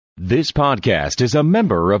This podcast is a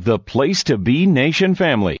member of the Place to Be Nation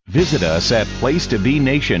family. Visit us at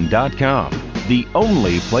placetobenation.com, the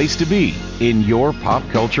only place to be in your pop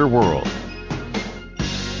culture world.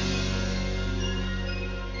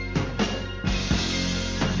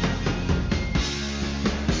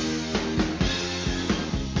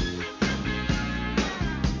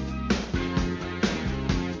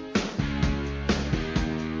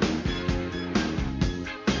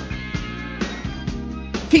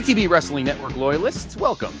 PTB Wrestling Network loyalists,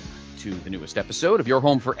 welcome to the newest episode of your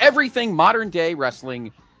home for everything modern day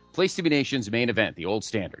wrestling, Place to Be Nation's main event, the Old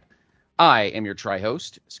Standard. I am your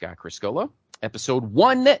tri-host, Scott Criscola, episode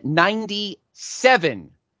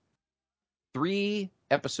 197. 3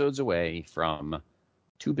 episodes away from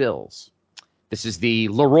 2 bills. This is the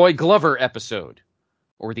Leroy Glover episode,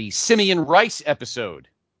 or the Simeon Rice episode,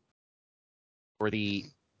 or the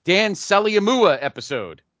Dan Saliamua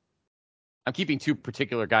episode. I'm keeping 2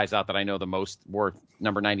 particular guys out that I know the most were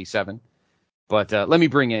number 97. But let me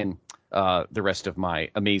bring in the rest of my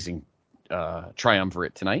amazing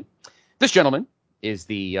triumvirate tonight. This gentleman is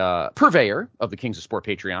the purveyor of the Kings of Sport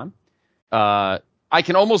Patreon. I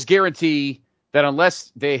can almost guarantee that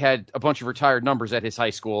unless they had a bunch of retired numbers at his high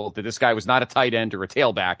school, that this guy was not a tight end or a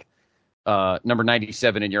tailback. Number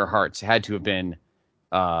 97 in your hearts had to have been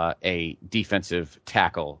a defensive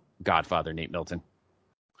tackle godfather, Nate Milton.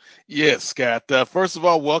 Yes, Scott. First of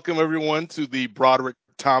all, welcome everyone to the Broderick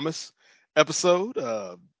Thomas episode.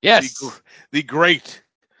 Yes. The great,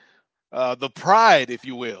 the pride, if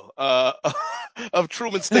you will, of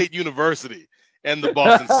Truman State University and the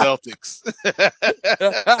Boston Celtics.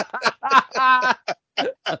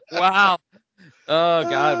 Wow. Oh,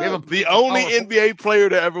 God. We have the only NBA player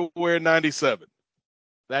to ever wear 97.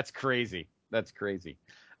 That's crazy. That's crazy.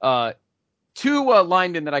 2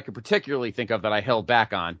 linemen that I could particularly think of that I held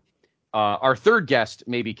back on. Our third guest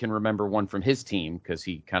maybe can remember one from his team because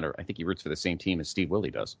I think he roots for the same team as Steve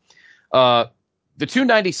Willie does. The 2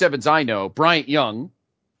 97s I know, Bryant Young,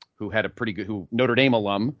 who Notre Dame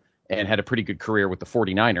alum and had a pretty good career with the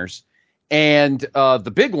 49ers. And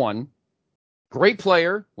the big one, great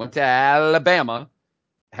player, went to Alabama,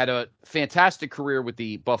 had a fantastic career with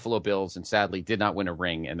the Buffalo Bills and sadly did not win a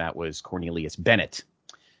ring, and that was Cornelius Bennett.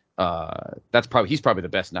 He's probably the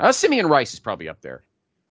best now. Simeon Rice is probably up there.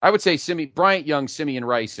 I would say Bryant Young, Simeon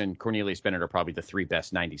Rice, and Cornelius Bennett are probably the 3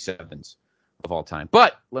 best 97s of all time.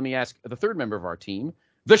 But let me ask the third member of our team,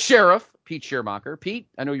 the Sheriff, Pete Schermacher. Pete,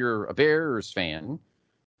 I know you're a Bears fan.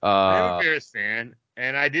 I'm a Bears fan,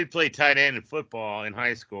 and I did play tight end in football in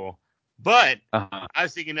high school. But I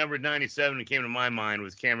was thinking number 97 that came to my mind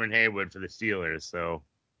was Cameron Haywood for the Steelers. So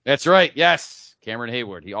that's right. Yes, Cameron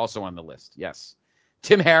Haywood. He also on the list. Yes.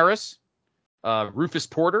 Tim Harris, Rufus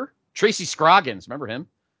Porter, Tracy Scroggins. Remember him?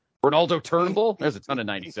 Ronaldo Turnbull. There's a ton of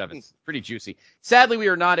 97s. Pretty juicy. Sadly, we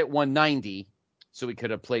are not at 190, so we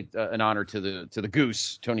could have played an honor to the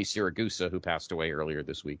Goose, Tony Siragusa, who passed away earlier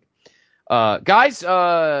this week. Guys,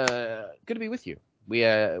 good to be with you. We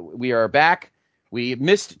are back. We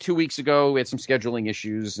missed 2 weeks ago. We had some scheduling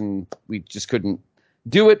issues, and we just couldn't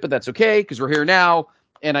do it, but that's okay because we're here now,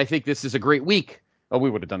 and I think this is a great week. Oh,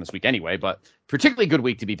 we would have done this week anyway, but particularly good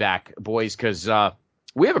week to be back, boys, because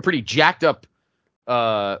we have a pretty jacked up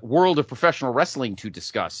world of professional wrestling to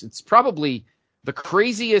discuss. It's probably the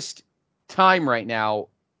craziest time right now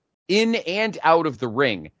in and out of the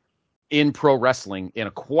ring in pro wrestling in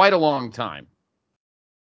quite a long time.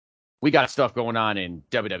 We got stuff going on in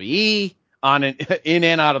WWE, in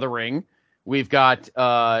and out of the ring. We've got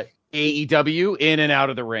AEW in and out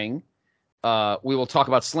of the ring. We will talk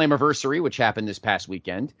about Slammiversary, which happened this past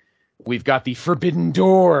weekend. We've got the Forbidden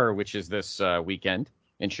Door, which is this weekend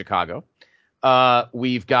in Chicago.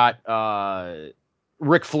 We've got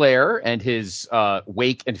Ric Flair and his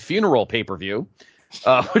wake and funeral pay-per-view,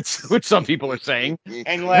 which some people are saying.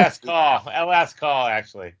 And last call,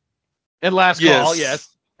 actually. And last call, yes.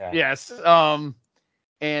 Yeah. Yes.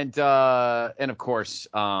 And of course,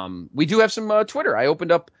 we do have some Twitter. I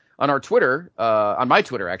opened up on our Twitter, on my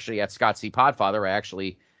Twitter, actually, at Scott C. Podfather. I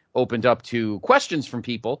actually opened up to questions from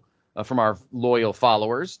people, from our loyal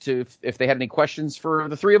followers, to if they had any questions for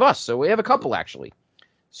the 3 of us. So we have a couple, actually.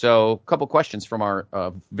 So a couple questions from our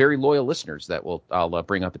very loyal listeners that I'll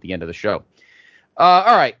bring up at the end of the show.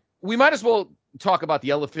 All right. We might as well talk about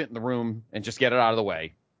the elephant in the room and just get it out of the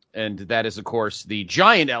way. And that is, of course, the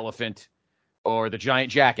giant elephant or the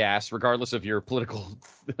giant jackass, regardless of your political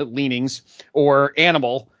leanings, or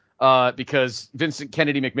animal, because Vincent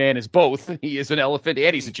Kennedy McMahon is both. He is an elephant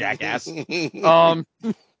and he's a jackass. We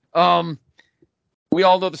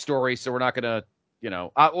all know the story, so we're not going to,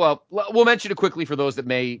 we'll mention it quickly for those that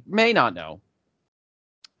may not know.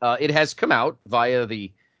 it has come out via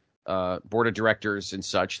the board of directors and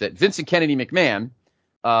such that Vincent Kennedy McMahon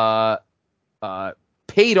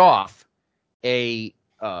paid off a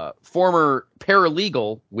former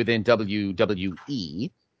paralegal within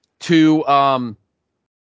WWE to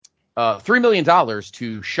 $3 million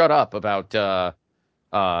to shut up about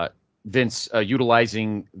Vince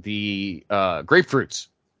utilizing the grapefruits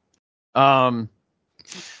and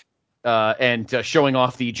showing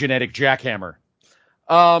off the genetic jackhammer.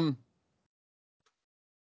 You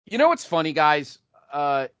know what's funny, guys?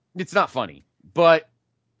 It's not funny, but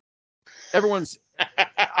everyone's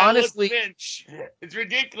honestly, it's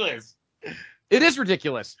ridiculous. It is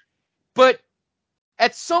ridiculous. But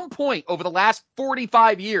at some point over the last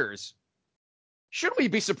 45 years, should we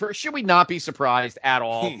not be surprised at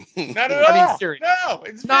all? Not at all. I mean, seriously. No,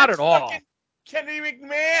 it's not at all. Kennedy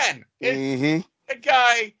McMahon. Mm-hmm. That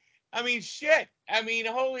guy. I mean, shit. I mean,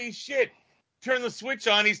 holy shit. Turn the switch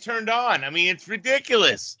on, he's turned on. I mean, it's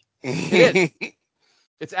ridiculous. It is.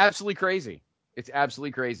 It's absolutely crazy. It's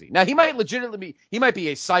absolutely crazy. Now, he might be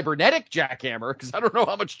a cybernetic jackhammer, because I don't know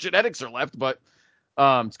how much genetics are left, but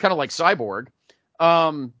it's kind of like Cyborg.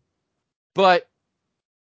 But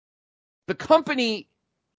the company,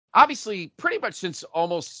 obviously, pretty much since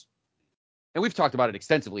almost, and we've talked about it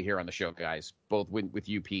extensively here on the show, guys, both with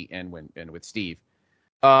you, Pete, and with Steve.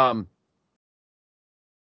 WWE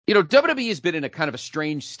has been in a kind of a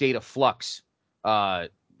strange state of flux,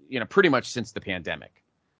 pretty much since the pandemic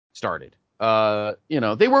started.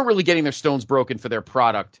 They weren't really getting their stones broken for their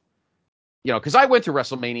product, because I went to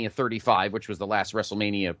WrestleMania 35, which was the last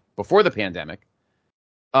WrestleMania before the pandemic.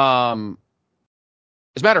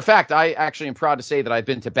 As a matter of fact, I actually am proud to say that I've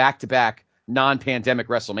been to back-to-back non-pandemic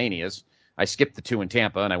WrestleManias. I skipped the 2 in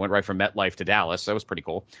Tampa, and I went right from MetLife to Dallas. That was pretty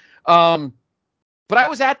cool. But I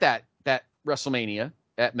was at that WrestleMania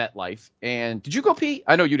at MetLife. And did you go, Pete?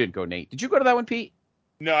 I know you didn't go, Nate. Did you go to that one, Pete?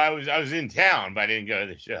 No, I was in town, but I didn't go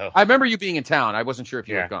to the show. I remember you being in town. I wasn't sure if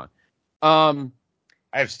you had gone. I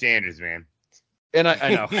have standards, man. And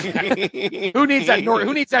I know. Who needs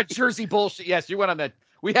that Jersey bullshit? Yes, you went on that.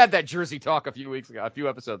 We had that Jersey talk a few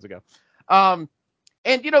episodes ago. And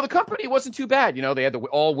the company wasn't too bad. They had the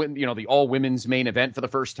all women's main event for the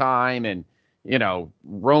first time, and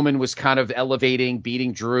Roman was kind of elevating,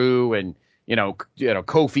 beating Drew, and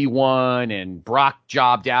Kofi won, and Brock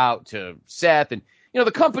jobbed out to Seth, and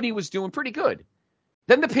the company was doing pretty good.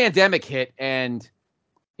 Then the pandemic hit, and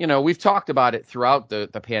we've talked about it throughout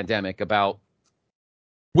the pandemic about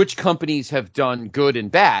which companies have done good and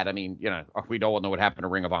bad. I mean, we all know what happened to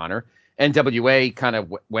Ring of Honor. NWA kind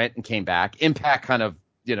of went and came back. Impact kind of,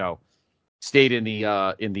 stayed in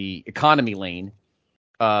the economy lane.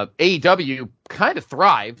 AEW kind of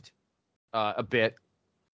thrived a bit.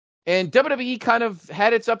 And WWE kind of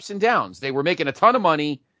had its ups and downs. They were making a ton of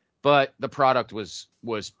money, but the product was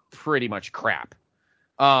pretty much crap.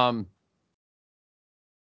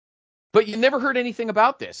 But you never heard anything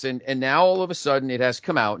about this. And now all of a sudden it has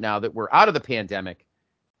come out, now that we're out of the pandemic,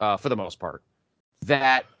 for the most part,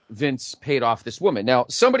 that Vince paid off this woman. Now,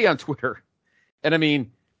 somebody on Twitter, and I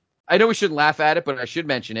mean, I know we shouldn't laugh at it, but I should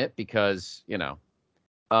mention it because,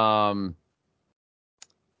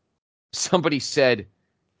 somebody said,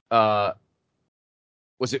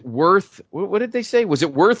 was it worth, what did they say? Was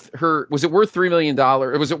it worth $3 million?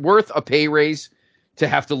 Or was it worth a pay raise to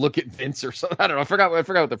have to look at Vince or something? I don't know. I forgot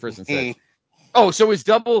what the person said. Oh, so is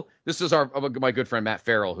double, this is my good friend Matt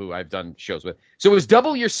Farrell, who I've done shows with. So is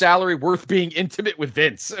double your salary worth being intimate with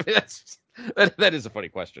Vince? I mean, that is a funny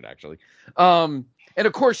question, actually. And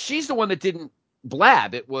of course, she's the one that didn't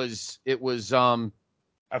blab. It was a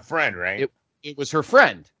friend, right? It was her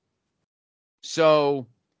friend. So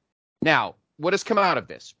now, what has come out of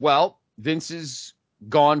this? Well, Vince is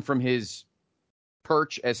gone from his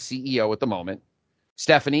perch as CEO at the moment.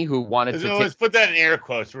 Stephanie, who wanted to let's put that in air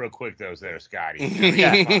quotes real quick, there, Scotty.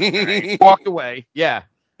 Yeah, walked away. Yeah.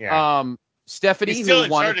 Stephanie, he's still who in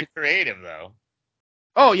wanted charge of creative, though.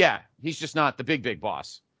 Oh yeah, he's just not the big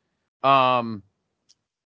boss. But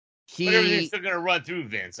everything's still going to run through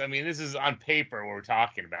Vince. I mean, this is on paper what we're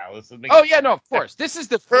talking about. Of course. This is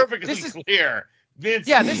the perfectly clear. Vince.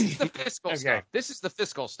 Yeah, this is the fiscal stuff. This is the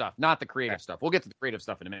fiscal stuff, not the creative stuff. We'll get to the creative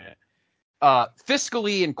stuff in a minute.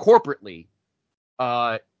 Fiscally and corporately,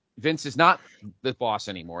 Vince is not the boss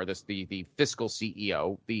anymore. The fiscal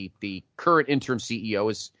CEO. The current interim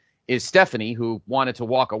CEO is Stephanie, who wanted to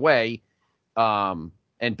walk away and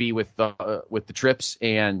be with the Trips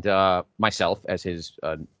and myself as his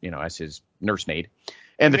nursemaid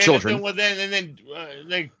and the children. Then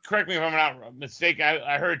correct me if I'm not mistaken.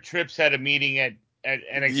 I heard Trips had a meeting at at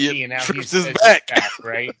NXT, Yep, and now Trips he's is back.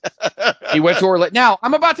 right? He went to Orlando. Now,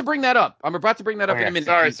 I'm about to bring that up. In a minute.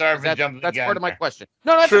 Sorry Pete, for because jumping the that's gun part of my there. question.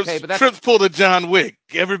 No, that's okay. But that's Trips pulled a John Wick.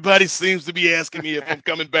 Everybody seems to be asking me if I'm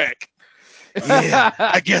coming back. Yeah,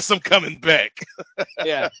 I guess I'm coming back.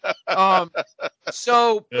 yeah.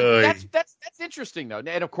 So but that's interesting though,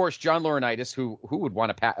 and of course John Laurinaitis, who would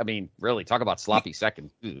want to I mean, really talk about sloppy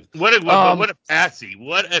second. What a patsy!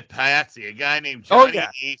 What a patsy! A guy named Johnny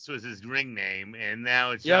Ace was his ring name, and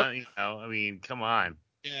now it's John. You know, I mean, come on.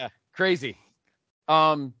 Yeah, crazy.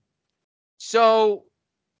 So,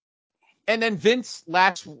 and then Vince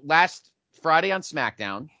last Friday on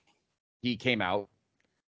SmackDown, he came out,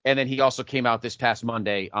 and then he also came out this past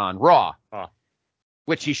Monday on Raw,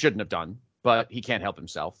 which he shouldn't have done, but he can't help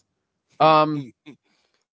himself. I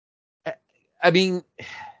mean,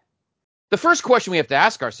 the first question we have to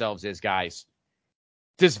ask ourselves is, guys,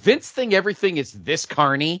 does Vince think everything is this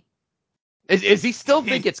carny? Is he still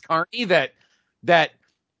think it's carny that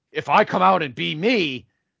if I come out and be me,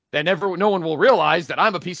 then no one will realize that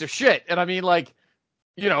I'm a piece of shit? And I mean, like,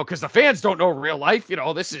 you know, because the fans don't know real life. You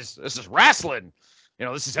know, this is wrestling. You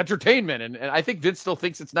know, this is entertainment, and I think Vince still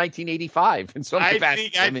thinks it's 1985 in some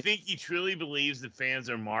capacity. I think he truly believes the fans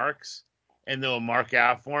are marks, and they'll mark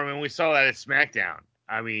out for him. And we saw that at SmackDown.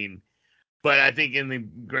 I mean, but I think in the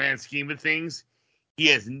grand scheme of things, he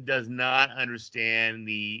does not understand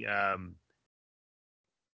the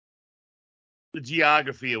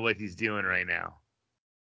geography of what he's doing right now.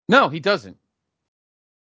 No, he doesn't.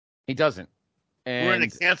 He doesn't. And we're in a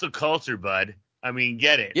cancel culture, bud. I mean,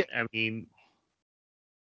 get it. Yeah. I mean,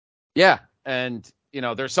 yeah. And, you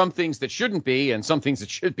know, there's some things that shouldn't be and some things that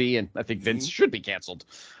should be. And I think Vince should be canceled.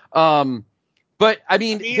 But I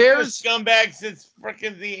mean there's scumbags since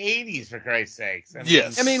freaking the 80s, for Christ's sakes.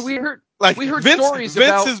 Yes. I mean, we heard Vince, stories Vince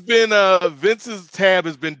about. has been Vince's tab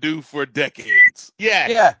has been due for decades. Yes,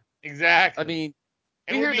 yeah, exactly. I mean,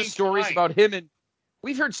 and we heard the stories about him, and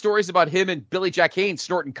we've heard stories about him and Billy Jack Haynes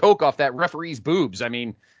snorting coke off that referee's boobs. I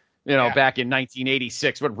mean, you know, back in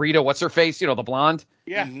 1986, Rita, what's her face? You know, the blonde.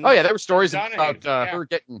 Yeah. Mm-hmm. Oh yeah, there were stories about her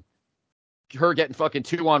getting fucking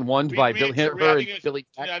 2-on-1 by Billy. Billy.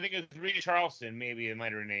 I think it was Rita Charleston, maybe it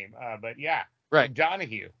might have her name. But yeah, right.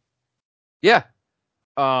 Donahue. Yeah.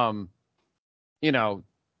 You know,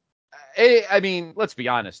 I mean, let's be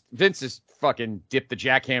honest. Vince has fucking dipped the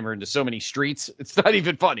jackhammer into so many streets. It's not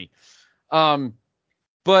even funny.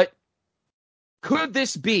 But could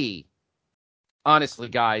this be, honestly,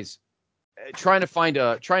 guys, trying to find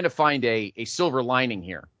a silver lining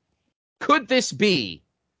here? Could this be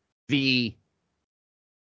the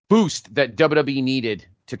boost that WWE needed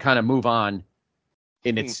to kind of move on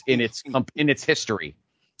in its history?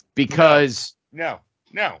 Because no,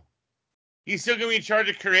 he's still gonna be in charge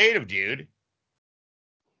of creative, dude.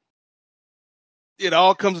 It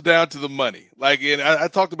all comes down to the money. Like, and I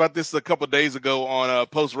talked about this a couple of days ago on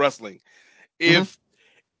Post Wrestling.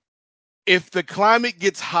 If the climate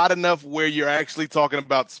gets hot enough where you're actually talking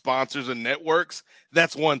about sponsors and networks,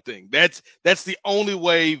 that's one thing. That's the only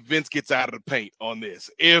way Vince gets out of the paint on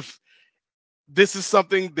this. If this is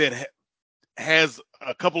something that has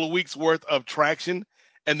a couple of weeks worth of traction,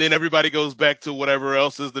 and then everybody goes back to whatever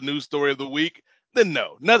else is the news story of the week, then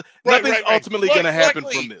no, nothing's ultimately going to happen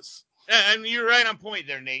from this. And you're right on point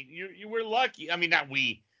there, Nate. You were lucky. I mean, not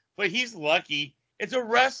we, but he's lucky. It's a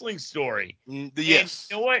wrestling story. Yes.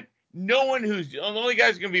 And you know what? The only guy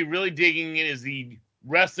who's going to be really digging it is the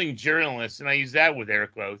wrestling journalist, and I use that with air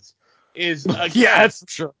quotes.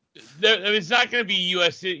 That's sure. It's not going to be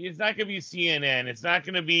USC. It's not going to be CNN. It's not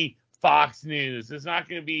going to be Fox News. It's not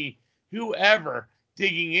going to be whoever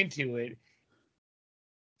digging into it.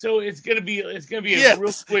 So it's gonna be a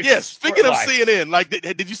real quick. Yes. Speaking of CNN, like,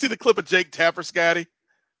 did you see the clip of Jake Tapper, Scotty?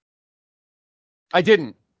 I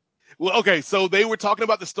didn't. Well, okay, so they were talking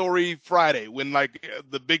about the story Friday when, like,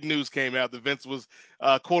 the big news came out that Vince was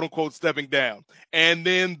quote unquote stepping down, and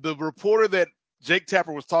then the reporter that Jake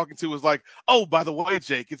Tapper was talking to was like, "Oh, by the way,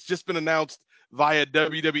 Jake, it's just been announced via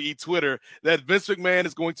WWE Twitter that Vince McMahon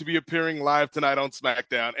is going to be appearing live tonight on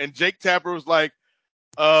SmackDown," and Jake Tapper was like,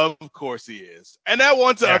 "Of course he is." And that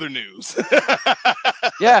went to other news.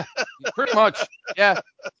 Yeah, pretty much.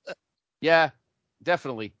 Yeah,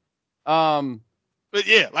 definitely. But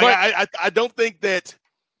yeah, I don't think that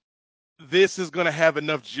this is going to have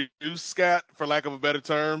enough juice, Scott, for lack of a better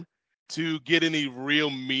term, to get any real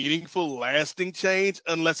meaningful, lasting change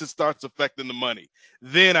unless it starts affecting the money.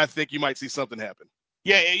 Then I think you might see something happen.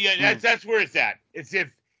 Yeah, that's where it's at.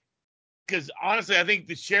 Because honestly, I think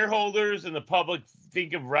the shareholders and the public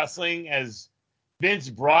think of wrestling as Vince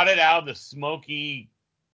brought it out of the smoky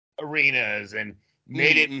arenas and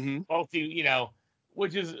made it multi,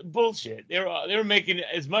 which is bullshit. They were making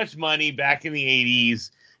as much money back in the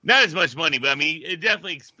 80s. Not as much money, but I mean, it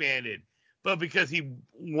definitely expanded. But because he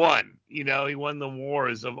won, he won the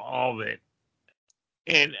wars of all of it.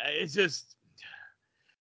 And it's just,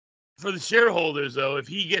 for the shareholders, though, if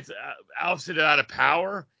he gets ousted out of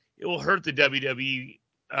power, it will hurt the WWE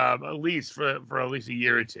at least for at least a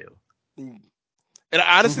year or two. And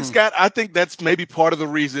honestly, Scott, I think that's maybe part of the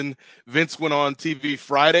reason Vince went on TV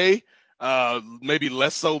Friday, maybe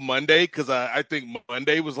less so Monday, because I think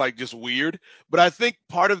Monday was like just weird. But I think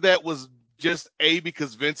part of that was just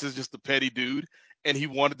because Vince is just a petty dude and he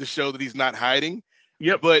wanted to show that he's not hiding.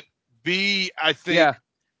 Yep. But B, I think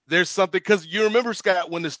there's something, because you remember, Scott,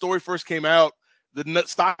 when the story first came out, the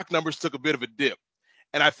stock numbers took a bit of a dip.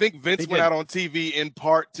 And I think Vince went out on TV in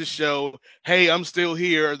part to show, hey, I'm still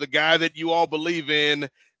here. The guy that you all believe in,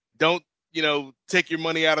 don't, take your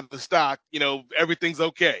money out of the stock. Everything's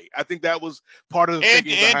okay. I think that was part of the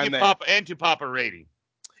thinking behind that. And to pop a rating.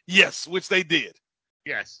 Yes, which they did.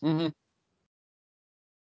 Yes. Mm-hmm.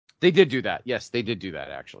 They did do that. Yes, they did do that,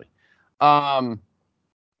 actually.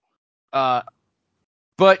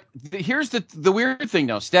 But here's the weird thing,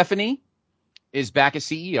 though. Stephanie is back as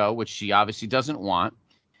CEO, which she obviously doesn't want.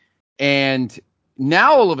 And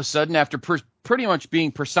now all of a sudden, after pretty much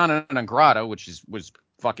being persona non grata, which was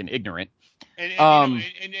fucking ignorant. And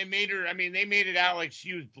it made her, I mean, they made it out like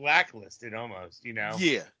she was blacklisted almost,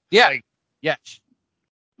 Yeah. Yeah. Like, yeah.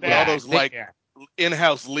 With all those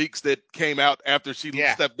in-house leaks that came out after she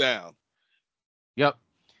stepped down. Yep.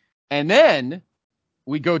 And then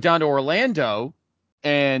we go down to Orlando,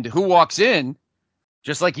 and who walks in,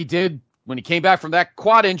 just like he did when he came back from that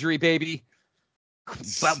quad injury, baby.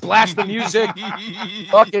 Blast the music.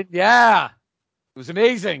 Fucking yeah. It was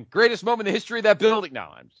amazing. Greatest moment in the history of that building.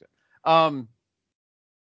 No,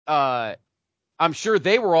 I'm sure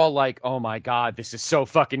they were all like, oh my God, this is so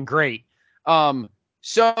fucking great.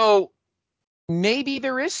 So maybe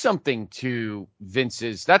there is something to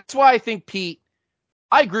Vince's. That's why I think, Pete,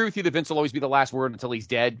 I agree with you that Vince will always be the last word until he's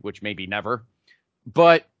dead, which maybe never.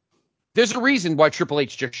 But there's a reason why Triple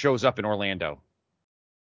H just shows up in Orlando.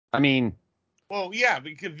 I mean, well, yeah,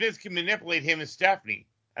 because Vince can manipulate him and Stephanie.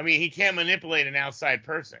 I mean, he can't manipulate an outside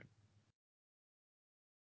person.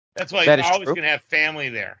 That's why he's always going to have family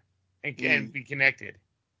there and be connected.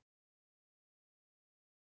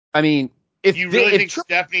 I mean, if you really think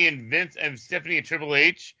Stephanie and Vince and Stephanie and Triple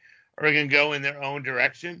H are going to go in their own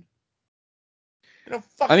direction, no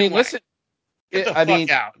fucking way. Listen, get the fuck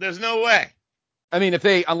out. There's no way. I mean,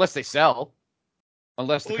 unless they sell,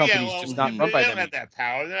 unless the company's just not run by them. They don't have that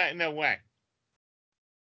power. No way.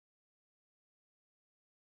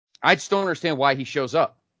 I just don't understand why he shows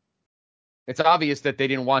up. It's obvious that they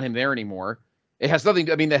didn't want him there anymore. It has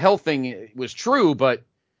nothing. I mean, the health thing was true, but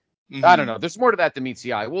I don't know. There's more to that than meets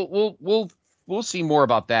the eye. We'll see more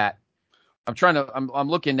about that. I'm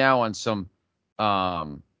looking now on some.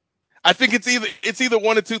 I think it's either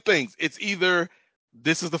one of two things. It's either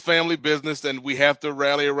this is the family business and we have to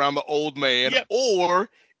rally around the old man, or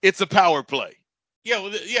it's a power play.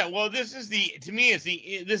 Well, this is to me,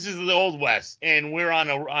 this is the Old West, and we're on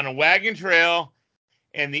a wagon trail,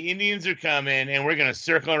 and the Indians are coming, and we're gonna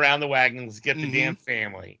circle around the wagons, get the damn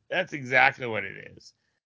family. That's exactly what it is.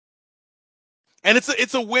 And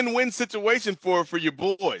it's a win-win situation for your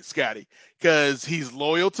boy, Scotty, because he's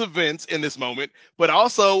loyal to Vince in this moment, but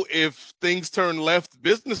also if things turn left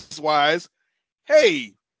business-wise,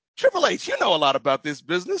 hey, Triple H, you know a lot about this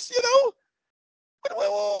business,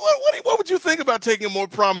 What would you think about taking a more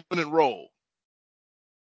prominent role?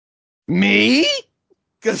 Me?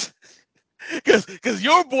 Because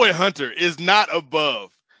your boy Hunter is not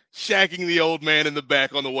above shacking the old man in the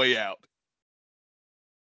back on the way out.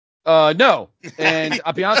 No, and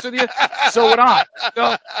I'll be honest with you, so would I.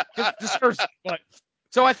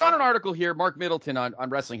 So I found an article here, Mark Middleton on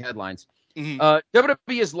Wrestling Headlines.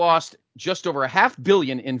 WWE has lost just over $500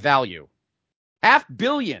 million in value. $500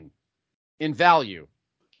 million in value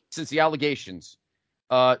since the allegations.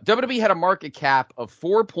 WWE had a market cap of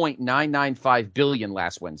 $4.995 billion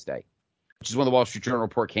last Wednesday, which is when the Wall Street Journal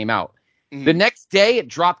report came out. The next day, it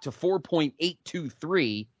dropped to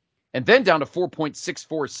 4.823, and then down to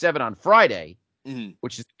 4.647 on Friday,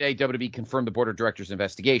 which is the day WWE confirmed the board of directors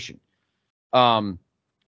investigation.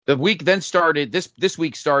 The week then started. This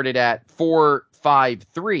week started at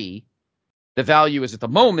 453. The value is at the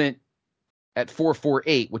moment at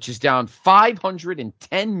 448, which is down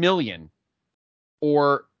 510 million,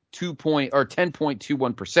 or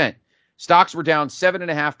 10.21%. Stocks were down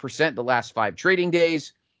 7.5% the last 5 trading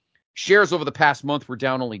days. Shares over the past month were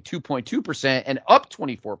down only 2.2% and up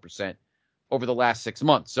 24% over the last 6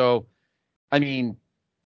 months. So I mean,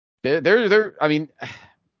 they're. I mean,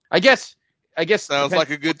 I guess. Sounds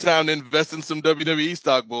like a good time to invest in some WWE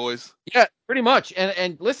stock, boys. Yeah, pretty much.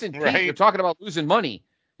 And listen, Pete, Right. you're talking about losing money.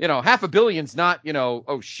 $500 million's not,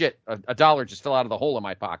 oh shit, a dollar just fell out of the hole in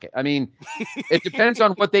my pocket. I mean, it depends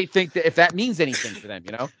on what they think if that means anything to them,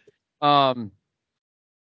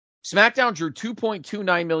 SmackDown drew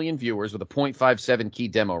 2.29 million viewers with a 0.57 key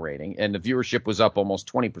demo rating, and the viewership was up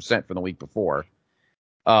almost 20% from the week before.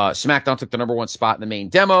 SmackDown took the number one spot in the main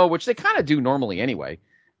demo, which they kind of do normally anyway.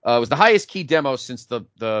 It was the highest key demo since the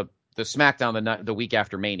SmackDown the week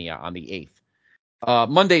after Mania on the 8th.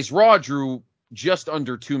 Monday's Raw drew just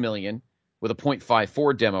under 2 million with a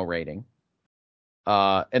 0.54 demo rating.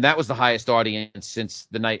 And that was the highest audience since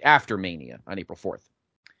the night after Mania on April 4th.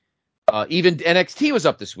 Even NXT was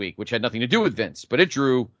up this week, which had nothing to do with Vince, but it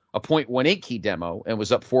drew a 0.18 key demo and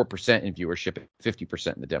was up 4% in viewership and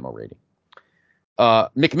 50% in the demo rating.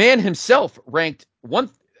 McMahon himself ranked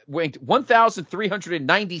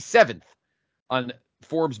 1,397th on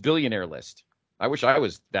Forbes billionaire list. I wish I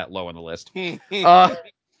was that low on the list.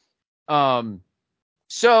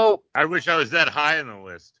 So I wish I was that high on the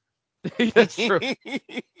list. that's true.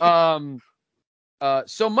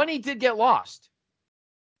 So money did get lost.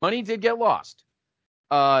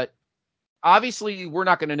 Obviously, we're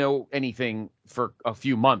not going to know anything for a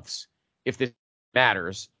few months if this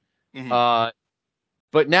matters. Mm-hmm.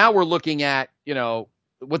 But now we're looking at,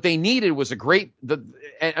 what they needed was and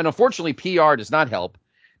unfortunately PR does not help,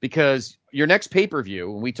 because your next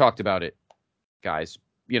pay-per-view, and we talked about it, guys,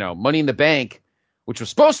 Money in the Bank, which was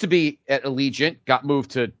supposed to be at Allegiant, got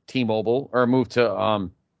moved to T-Mobile or moved to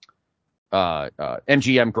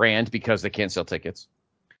MGM Grand because they can't sell tickets.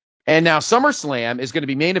 And now SummerSlam is going to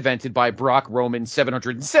be main evented by Brock Roman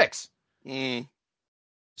 706.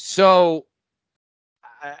 So,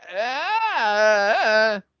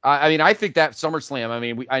 I think that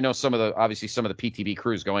SummerSlam, I know some of the PTB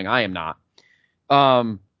crews going, I am not.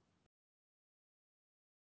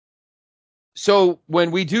 So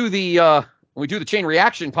when we do the chain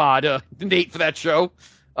reaction pod, Nate, for that show,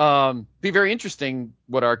 be very interesting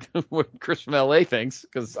what Chris from LA thinks,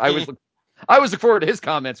 because I was looking forward to his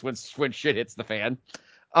comments when shit hits the fan.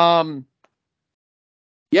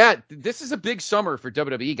 Yeah, this is a big summer for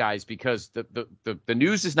WWE guys, because the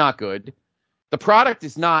news is not good. The product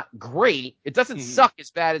is not great. It doesn't suck as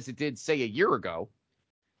bad as it did, say, a year ago.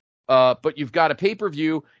 But you've got a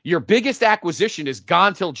pay-per-view. Your biggest acquisition is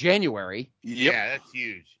gone till January. Yep. Yeah, that's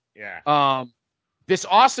huge. Yeah. This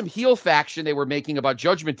awesome heel faction they were making about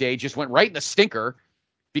Judgment Day just went right in the stinker,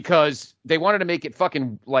 because they wanted to make it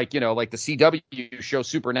fucking like the CW show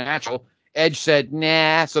Supernatural. Edge said,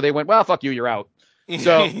 nah. So they went, well, fuck you, you're out.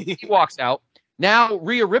 So he walks out. Now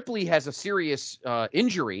Rhea Ripley has a serious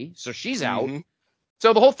injury, so she's out. Mm-hmm.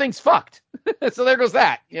 So the whole thing's fucked. So there goes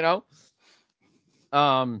that,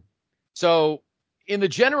 So in the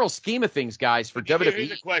general scheme of things, guys, for WWE.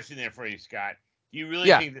 Here's a question there for you, Scott. Do you really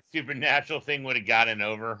Yeah. think the Supernatural thing would have gotten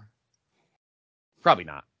over? Probably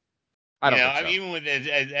not. I don't think so. Even with Edge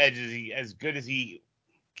as good as he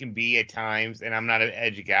can be at times, and I'm not an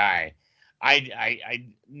Edge guy,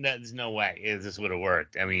 there's no way this would have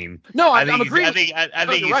worked. I mean, no, I think I'm agreeing. I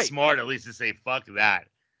think it's right. smart at least to say fuck that.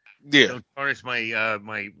 Yeah. Don't tarnish my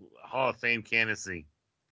my Hall of Fame candidacy.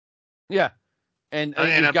 Yeah, and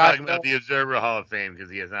I'm you've got talking about the Observer Hall of Fame, because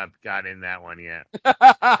he has not got in that one yet.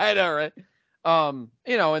 I know, right?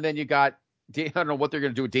 And then you got, I don't know what they're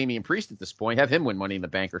going to do with Damian Priest at this point. Have him win Money in the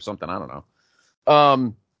Bank or something. I don't know.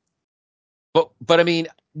 But I mean,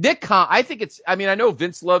 Nick Khan, I think I know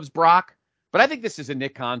Vince loves Brock, but I think this is a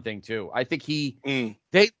Nick Khan thing too. I think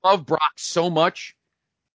they love Brock so much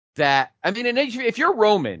that, and if you're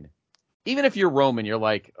Roman, even if you're Roman, you're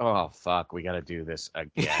like, oh, fuck, we got to do this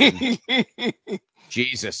again.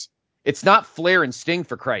 Jesus. It's not Flair and Sting,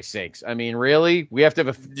 for Christ's sakes. Really? We have to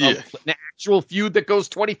have an actual feud that goes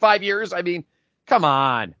 25 years? Come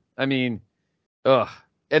on. Ugh.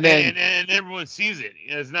 And then and everyone sees it.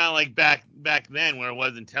 It's not like back then where it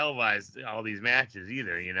wasn't televised, all these matches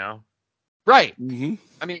either, Right.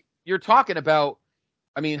 Mm-hmm. You're talking about,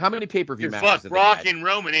 how many pay-per-view matches? Fuck, Brock and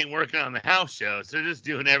Roman ain't working on the house shows. They're just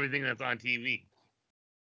doing everything that's on TV.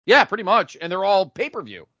 Yeah, pretty much. And they're all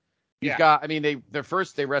pay-per-view. You've Yeah. got, they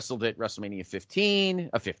wrestled at WrestleMania 15. In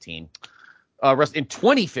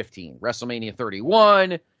 2015, WrestleMania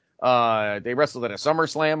 31. They wrestled at a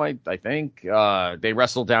SummerSlam, I think. They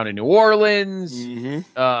wrestled down in New Orleans.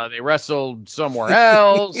 Mm-hmm. They wrestled somewhere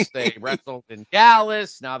else. They wrestled in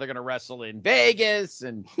Dallas. Now they're going to wrestle in Vegas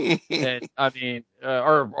or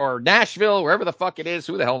Nashville, wherever the fuck it is.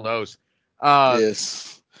 Who the hell knows?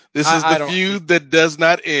 Yes. This is the feud that does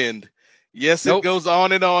not end. Yes, Nope. it goes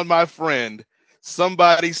on and on, my friend.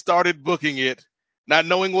 Somebody started booking it, not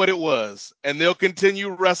knowing what it was, and they'll continue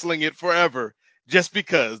wrestling it forever just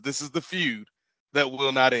because this is the feud that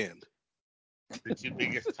will not end. The two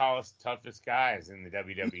biggest, tallest, toughest guys in the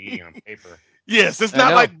WWE on paper. Yes, I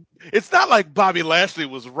know. it's not like Bobby Lashley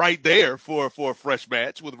was right there for a fresh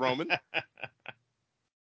match with Roman.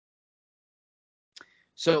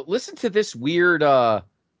 So listen to this weird. Listen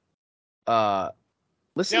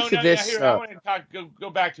to this. Here, I want to talk. Go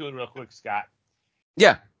back to it real quick, Scott.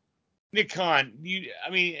 Yeah. Nick Khan, you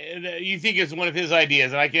think it's one of his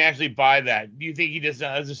ideas, and I can actually buy that. Do you think he doesn't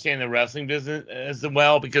understand the wrestling business as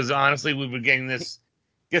well? Because honestly, we've been getting this.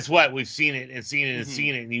 Guess what? We've seen it and seen it and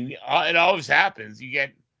seen it. And it always happens. You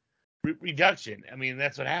get reduction. I mean,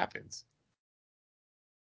 that's what happens.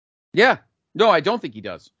 Yeah. No, I don't think he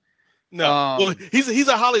does. No, well, he's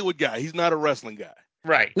a Hollywood guy. He's not a wrestling guy.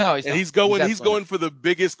 Right. No, he's going for the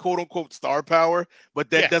biggest quote unquote star power, but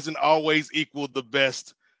that doesn't always equal the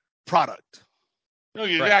best product. No,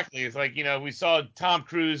 exactly. Right. It's like, we saw Tom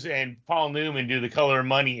Cruise and Paul Newman do The Color of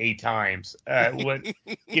Money 8 times.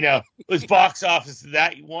 It was box office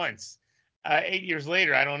that once. 8 years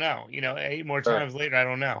later, I don't know. 8 more times later, I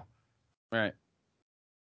don't know. Right.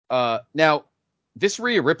 Now, this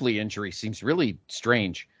Rhea Ripley injury seems really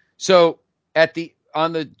strange. So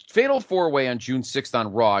on the Fatal 4-Way on June 6th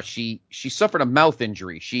on Raw, she suffered a mouth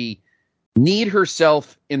injury. She kneed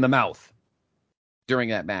herself in the mouth during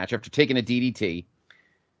that match after taking a DDT.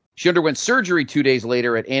 She underwent surgery 2 days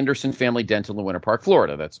later at Anderson Family Dental in Winter Park,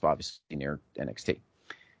 Florida. That's obviously near NXT. In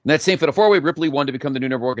that same Fatal 4-Way, Ripley won to become the new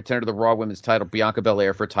number 1 contender to the Raw Women's title, Bianca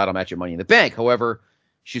Belair, for a title match at Money in the Bank. However,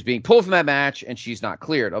 she's being pulled from that match, and she's not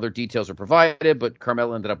cleared. Other details are provided, but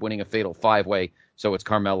Carmella ended up winning a Fatal 5-Way, so it's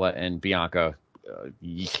Carmella and Bianca.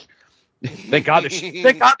 Thank God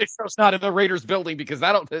this show's not in the Raiders building, because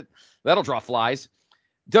that'll draw flies.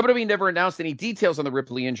 WWE never announced any details on the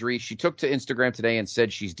Ripley injury. She took to Instagram today and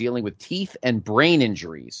said she's dealing with teeth and brain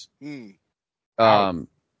injuries. I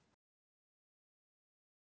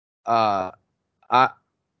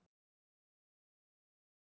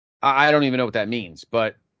don't even know what that means,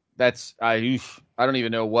 but I don't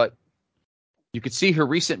even know what. You could see her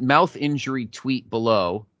recent mouth injury tweet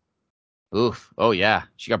below. Oof. Oh yeah,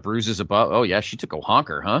 she got bruises above. Oh yeah, she took a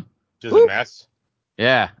honker, huh? Just a mess.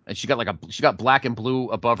 Yeah, and she got black and blue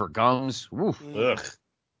above her gums. Oof. Ugh.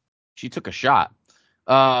 She took a shot.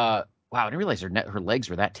 Wow, I didn't realize her legs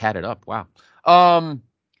were that tatted up. Wow.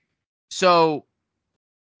 So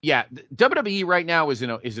yeah, WWE right now is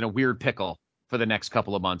in a weird pickle for the next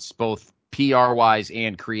couple of months, both PR wise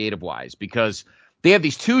and creative wise, because they have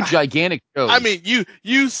these two gigantic shows. I mean,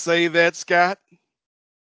 you say that, Scott,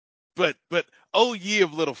 but oh ye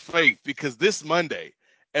of little faith, because this Monday,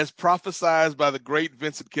 as prophesied by the great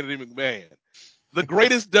Vincent Kennedy McMahon, the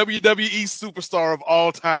greatest WWE superstar of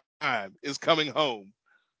all time is coming home.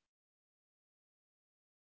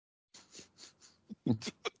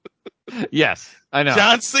 Yes, I know.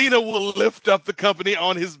 John Cena will lift up the company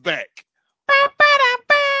on his back.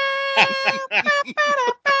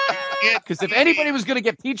 Because if anybody was going to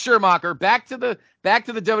get Pete Schermacher back to the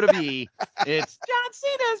WWE, it's John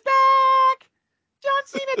Cena's back. John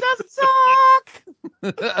Cena doesn't suck.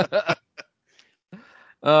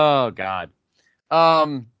 Oh God.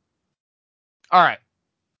 All right.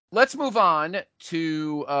 Let's move on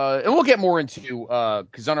to and we'll get more into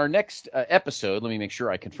because on our next episode, let me make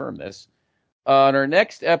sure I confirm this. On our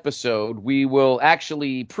next episode, we will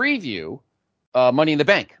actually preview Money in the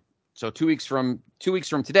Bank. So 2 weeks from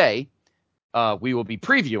today, we will be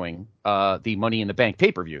previewing the Money in the Bank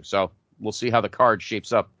pay-per-view. So we'll see how the card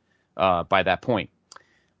shapes up by that point.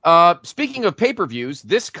 Speaking of pay-per-views,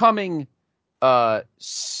 this coming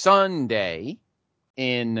Sunday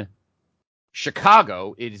in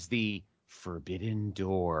Chicago, it is the Forbidden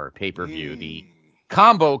Door pay-per-view, the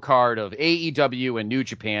combo card of AEW and New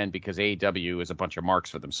Japan, because AEW is a bunch of marks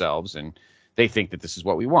for themselves, and they think that this is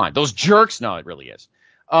what we want. Those jerks? No, it really is.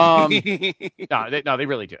 No, they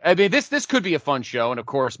really do. I mean, this could be a fun show, and of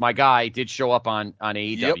course, my guy did show up on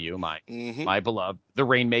AEW, my beloved, the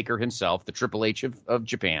Rainmaker himself, the Triple H of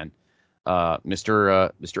Japan,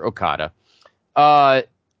 Mr. Okada.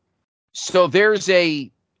 So there's is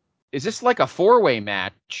this like a 4-way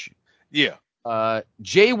match? Yeah.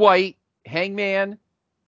 Jay White, Hangman,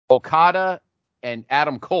 Okada, and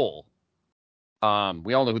Adam Cole. We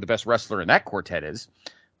all know who the best wrestler in that quartet is.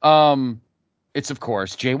 It's of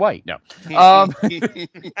course Jay White. No.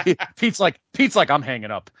 Pete's like I'm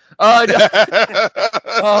hanging up. Let's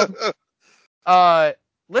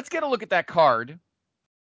get a look at that card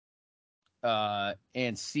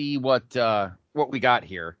and see what we got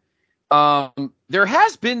here. There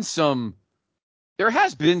has been some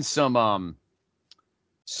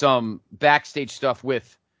backstage stuff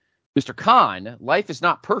with Mr. Khan. Life is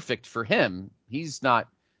not perfect for him. He's not,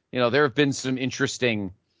 there have been some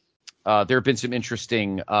interesting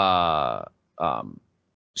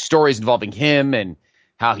stories involving him and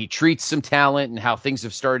how he treats some talent and how things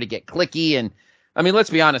have started to get clicky. And I mean, let's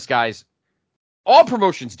be honest, guys, all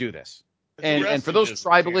promotions do this. And for those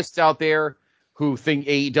tribalists out there who think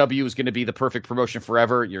AEW is going to be the perfect promotion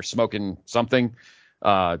forever, you're smoking something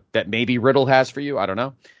that maybe Riddle has for you. I don't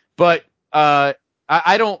know. But I'm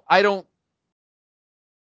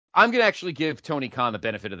going to actually give Tony Khan the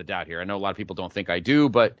benefit of the doubt here. I know a lot of people don't think I do,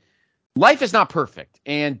 but life is not perfect.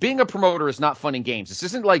 And being a promoter is not fun and games. This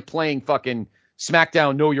isn't like playing fucking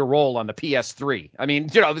SmackDown Know Your Role on the PS3. I mean,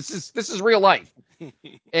 this is real life.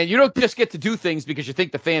 And you don't just get to do things because you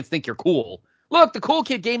think the fans think you're cool. Look, the cool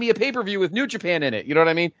kid gave me a pay-per-view with New Japan in it. You know what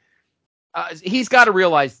I mean? He's got to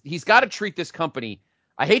realize, he's got to treat this company,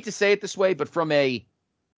 I hate to say it this way, but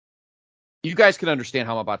you guys can understand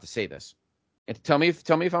how I'm about to say this. And tell me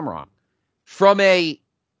if I'm wrong. From a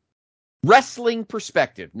wrestling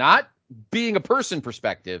perspective, not being a person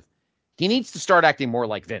perspective, he needs to start acting more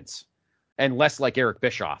like Vince and less like Eric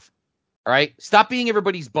Bischoff. All right? Stop being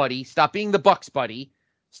everybody's buddy. Stop being the Bucks buddy.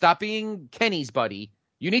 Stop being Kenny's buddy.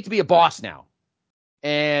 You need to be a boss now.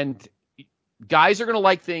 And guys are going to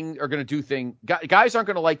like things, are going to do things. Guys aren't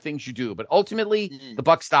going to like things you do, but ultimately the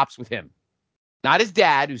buck stops with him. Not his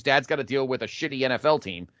dad, whose dad's got to deal with a shitty NFL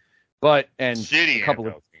team, a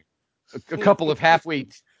couple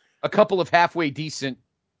of halfway decent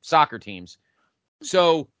soccer teams.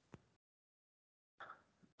 So,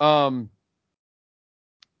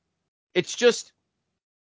 it's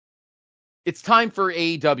time for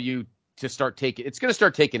AEW to start taking. It's going to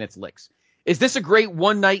start taking its licks. Is this a great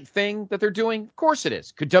one-night thing that they're doing? Of course it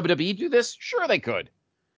is. Could WWE do this? Sure they could.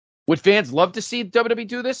 Would fans love to see WWE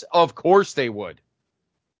do this? Of course they would.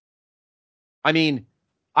 I mean,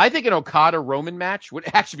 I think an Okada-Roman match would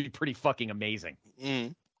actually be pretty fucking amazing.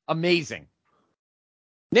 Amazing.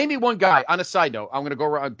 Name me one guy. On a side note, I'm going to go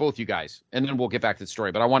around both you guys, and then we'll get back to the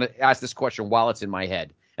story. But I want to ask this question while it's in my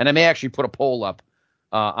head. And I may actually put a poll up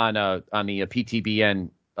on the PTBN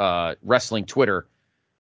wrestling Twitter.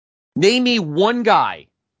 Name me one guy.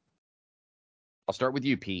 I'll start with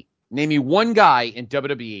you, Pete. Name me one guy in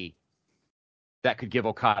WWE that could give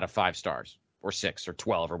Okada 5 stars or 6 or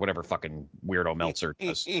 12 or whatever fucking weirdo Meltzer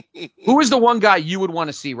does. Who is the one guy you would want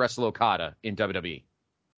to see wrestle Okada in WWE?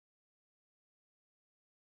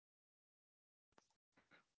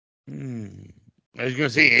 I was going to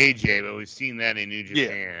say AJ, but we've seen that in New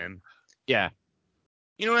Japan. Yeah.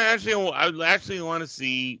 You know what? Actually, I would actually want to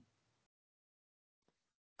see.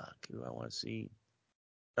 Who do I want to see?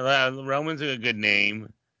 Roman's a good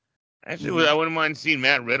name. Actually, I wouldn't mind seeing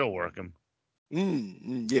Matt Riddle work him.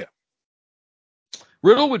 Yeah.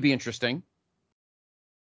 Riddle would be interesting.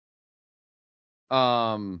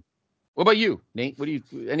 What about you, Nate?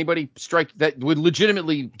 Anybody strike that would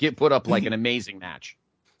legitimately get put up like an amazing match?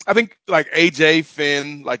 I think like AJ,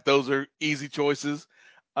 Finn, like those are easy choices.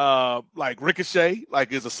 Like Ricochet,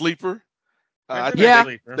 like is a sleeper. I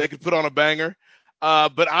think they could put on a banger.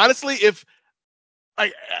 But honestly,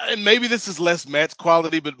 and maybe this is less match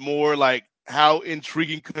quality, but more like how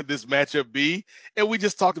intriguing could this matchup be? And we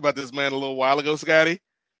just talked about this, man, a little while ago, Scotty.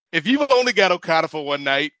 If you've only got Okada for one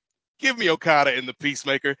night, give me Okada and the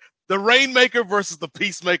Peacemaker. The Rainmaker versus the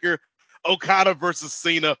Peacemaker. Okada versus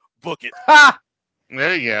Cena. Book it. Ha!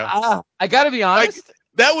 There you go. I got to be honest. Like,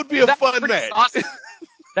 that would be a fun match.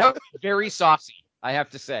 That would be very saucy, I have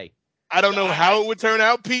to say. I don't know how it would turn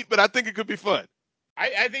out, Pete, but I think it could be fun.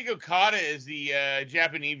 I think Okada is the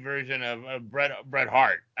Japanese version of Bret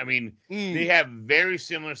Hart. I mean, they have very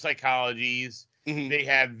similar psychologies. They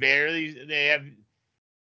have their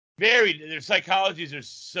psychologies are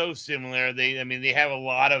so similar. They have a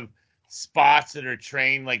lot of spots that are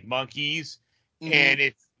trained like monkeys, and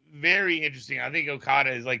it's very interesting. I think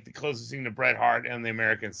Okada is like the closest thing to Bret Hart on the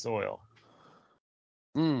American soil.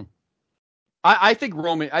 I think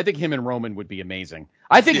him and Roman would be amazing.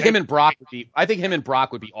 I think him and Brock would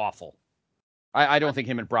be awful. I don't think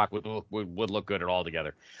him and Brock would look good at all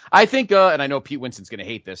together. I think, and I know Pete Winston's going to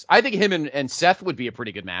hate this, I think him and Seth would be a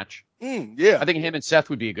pretty good match. Yeah. I think him and Seth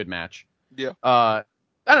would be a good match. Yeah. I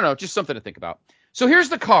don't know, just something to think about. So here's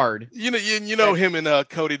the card. You know him and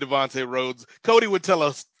Cody Devontae Rhodes. Cody would tell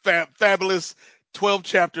a fabulous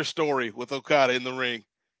 12-chapter story with Okada in the ring.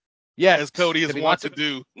 Yeah, as Cody is wont to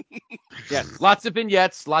do. Yeah, lots of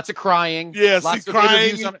vignettes, lots of crying. Yes, lots of crying.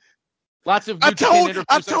 interviews on Lots of I New Japan told interviews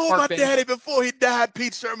I on told Park my Bench. daddy before he died,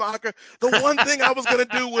 Pete Schermacher, the one thing I was gonna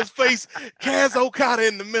do was face Kaz Okada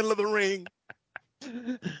in the middle of the ring.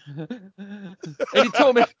 And he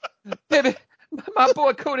told me, baby, my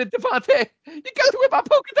boy Cody Devante, you got to wear my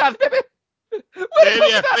polka dots, baby. Maybe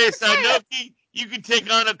I face Inoki. You can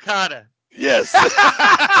take on Okada. Yes.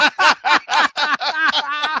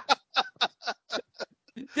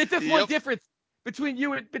 There's just one difference between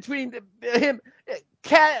you and between him.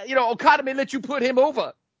 Okada may let you put him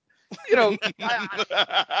over. And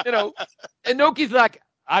Inoki's like,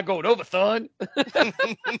 I going over, son.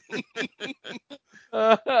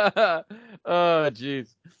 Oh,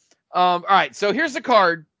 jeez. All right, so here's the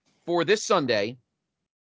card for this Sunday.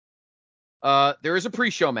 There is a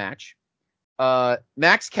pre-show match.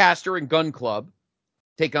 Max Caster and Gun Club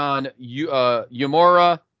take on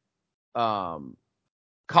Yamura,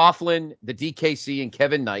 Coughlin, the DKC, and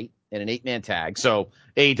Kevin Knight in an 8-man tag. So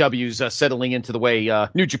AEW's settling into the way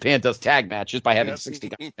New Japan does tag matches by having 60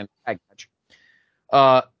 guys in a tag match.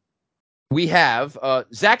 We have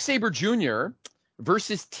Zack Sabre Jr.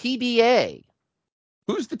 versus TBA.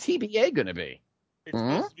 Who's the TBA going to be? It's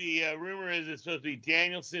supposed to be, rumor is it's supposed to be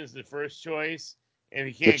Danielson's the first choice, and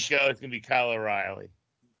if he can't go, it's going to be Kyle O'Reilly.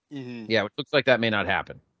 Mm-hmm. Yeah, which looks like that may not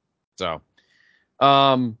happen. So,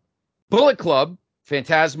 Bullet Club,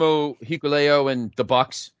 Phantasmo, Hikuleo, and the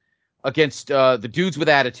Bucks against the Dudes with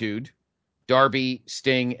Attitude, Darby,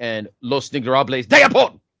 Sting, and Los Ingobernables de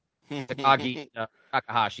Japón, Takagi,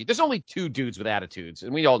 Takahashi. There's only 2 dudes with attitudes,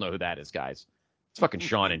 and we all know who that is, guys. It's fucking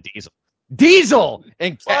Sean and Diesel. Diesel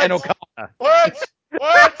and Okada. What?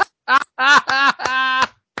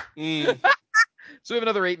 So we have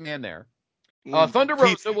another 8-man there. Thunder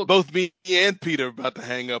Rosa will... Both me and Peter are about to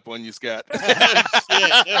hang up on you, Scott.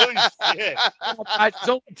 Oh, shit. There's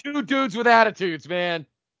only 2 dudes with attitudes, man.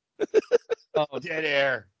 Dead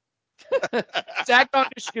air. Zach on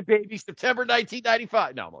Michigan, baby, September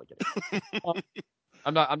 1995. No, I'm only kidding.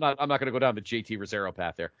 I'm not going to go down the JT Rosero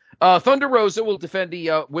path there. Thunder Rosa will defend the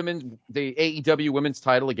AEW women's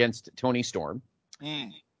title against Toni Storm.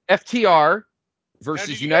 FTR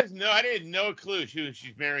versus United. No, I didn't know a clue who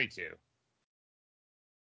she's married to.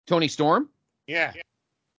 Toni Storm? Yeah.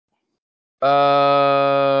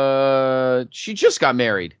 She just got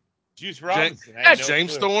married. Juice Robinson.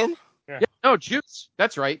 James Storm? Yeah, no, Juice.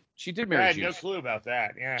 That's right. She did marry I had Juice. no clue about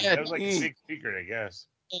that. Yeah, that was like a big secret, I guess.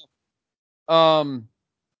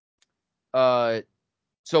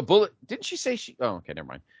 So Bullet, didn't she say she? Oh, okay, never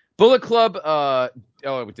mind. Bullet Club. We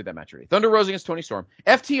did that match already. Thunder Rosa against Toni Storm.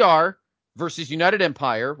 FTR versus United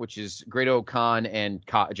Empire, which is Grado Khan and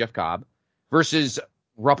Jeff Cobb, versus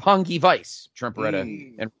Roppongi Vice, Trent Beretta,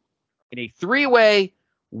 and in a 3-way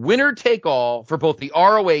winner take all for both the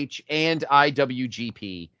ROH and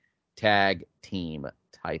IWGP tag team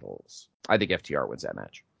titles. I think FTR wins that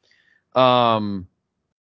match. What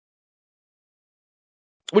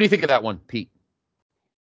do you think of that one, Pete?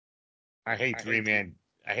 I hate 3-man.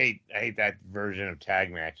 I hate that version of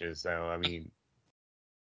tag matches. So I mean,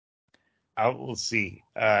 we'll see.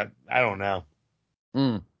 I don't know.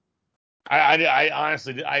 I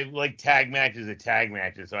honestly I like tag matches as tag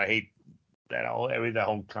matches, so I hate that the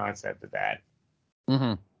whole concept of that.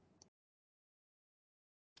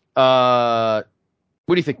 What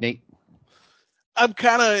do you think, Nate? I'm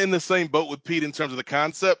kind of in the same boat with Pete in terms of the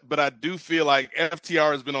concept, but I do feel like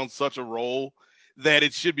FTR has been on such a roll that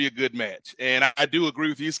it should be a good match. And I do agree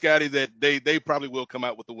with you, Scotty, that they probably will come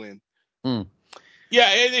out with the win.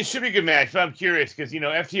 Yeah, it should be a good match, but I'm curious because,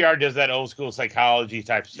 FTR does that old school psychology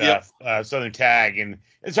type stuff, Southern Tag, and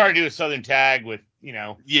it's hard to do a Southern Tag with,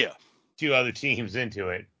 2 other teams into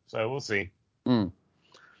it. So we'll see. Well,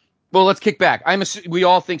 let's kick back. We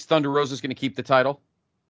all think Thunder Rosa is going to keep the title.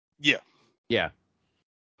 Yeah.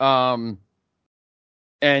 And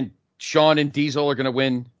Sean and Diesel are going to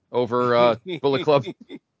win over Bullet Club.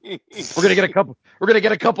 We're going to get a couple. We're going to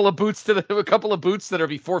get a couple of boots that'll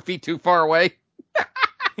be 4 feet too far away.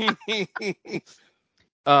 In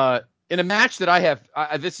a match that I have,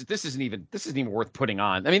 this isn't even worth putting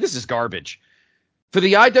on. I mean, this is garbage. For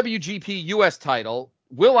the IWGP US title,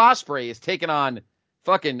 Will Ospreay is taking on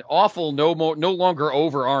fucking awful, no longer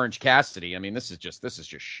over Orange Cassidy. I mean, this is just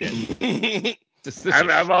shit.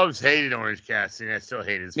 I've always hated Orange Cassidy. I still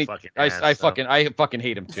hate his fucking ass. I fucking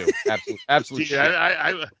hate him too. Absolutely. Dude,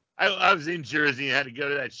 I was in Jersey and had to go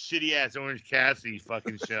to that shitty ass Orange Cassidy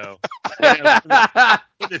fucking show.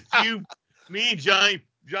 Me and Johnny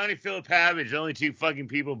Philip Havage, the only 2 fucking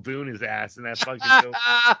people booing his ass in that fucking show.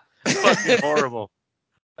 Fucking horrible.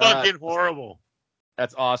 Fucking horrible.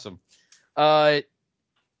 That's awesome.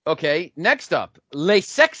 Okay, next up, Les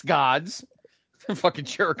Sex Gods Fucking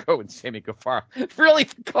Jericho and Sammy Guevara. Really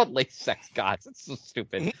called late sex gods. It's so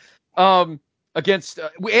stupid. Against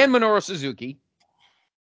and Minoru Suzuki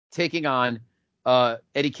taking on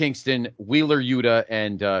Eddie Kingston, Wheeler Yuta,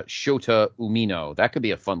 and Shota Umino. That could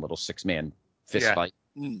be a fun little 6-man fist fight.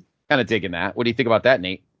 Kind of digging that. What do you think about that,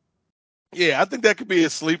 Nate? Yeah, I think that could be a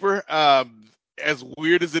sleeper. As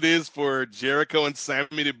weird as it is for Jericho and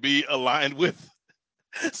Sammy to be aligned with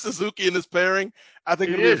Suzuki in this pairing, I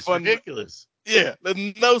think it'll be a fun. Ridiculous. Yeah,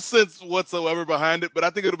 there's no sense whatsoever behind it, but I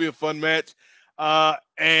think it'll be a fun match.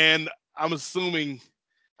 And I'm assuming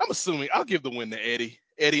I'll give the win to Eddie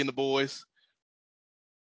and the boys.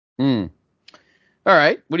 All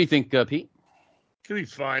right. What do you think, Pete? Could be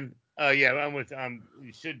fun. Yeah, I'm with.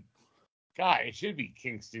 It should be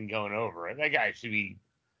Kingston going over. That guy should be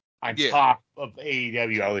on top of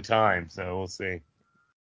AEW all the time. So we'll see.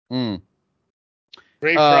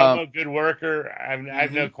 Great promo, good worker. I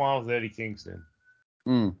have no qualms with Eddie Kingston.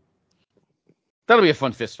 That'll be a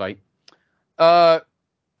fun fist fight. I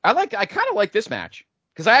kind of like this match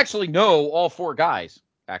because I actually know all 4 guys.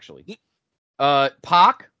 Actually,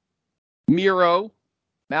 Pac, Miro,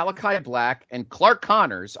 Malachi Black, and Clark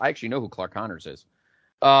Connors. I actually know who Clark Connors is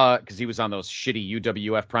because he was on those shitty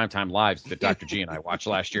UWF primetime lives that Dr. G and I watched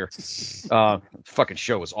last year. Fucking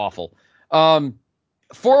show was awful.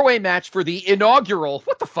 4-way match for the inaugural.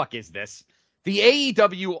 What the fuck is this? The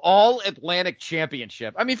AEW All Atlantic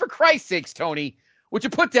Championship. I mean, for Christ's sakes, Tony, would you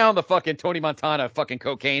put down the fucking Tony Montana fucking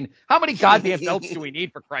cocaine? How many goddamn belts do we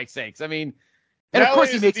need, for Christ's sakes? I mean, and of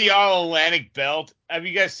course he makes the All Atlantic belt. Have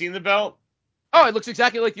you guys seen the belt? Oh, it looks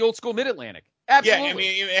exactly like the old school Mid Atlantic. Absolutely. Yeah, I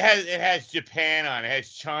mean, it has Japan on it, it has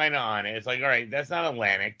China on it. It's like, all right, that's not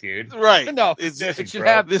Atlantic, dude. Right. No, it should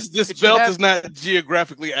have this belt is not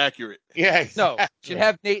geographically accurate. Yeah, exactly. No, it should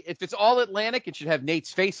have Nate. If it's all Atlantic, it should have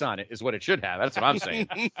Nate's face on it. Is what it should have. That's what I'm saying.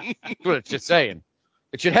 That's what it's just saying.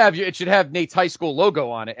 It should have Nate's high school logo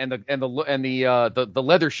on it, and the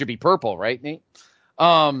leather should be purple, right, Nate?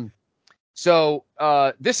 So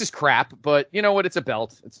this is crap, but you know what? It's a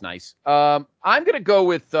belt. It's nice. I'm gonna go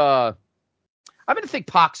with. I'm going to think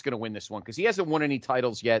Pac's going to win this one because he hasn't won any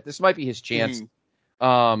titles yet. This might be his chance.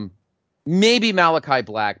 Maybe Malachi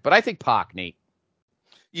Black, but I think Pac, Nate.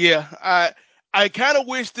 Yeah, I kind of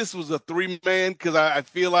wish this was a 3-man because I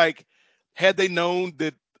feel like had they known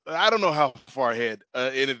that, I don't know how far ahead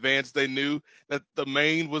in advance they knew that the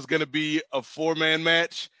main was going to be a 4-man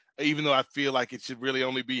match, even though I feel like it should really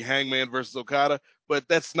only be Hangman versus Okada, but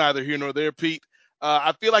that's neither here nor there, Pete.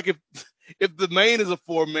 I feel like if the main is a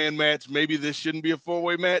 4-man match, maybe this shouldn't be a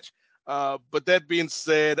 4-way match. But that being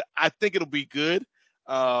said, I think it'll be good.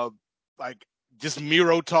 Like just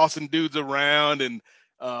Miro tossing dudes around and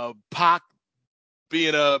Pac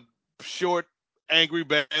being a short, angry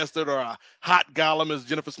bastard or a hot golem, as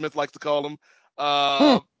Jennifer Smith likes to call him.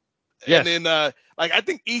 Yes. And then I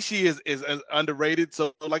think Ishii is underrated,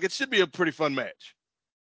 so like it should be a pretty fun match.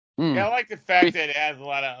 Yeah, I like the fact that it has a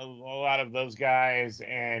lot of those guys,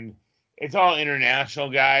 and it's all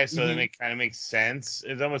international guys, so that kind of makes sense.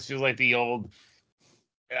 It almost feels like the old.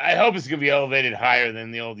 I hope it's going to be elevated higher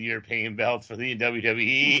than the old European belts for the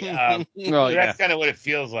WWE. That's kind of what it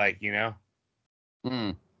feels like, you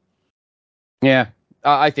know. Yeah,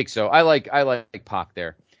 I think so. I like Pac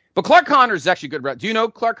there, but Clark Connors is actually good. Do you know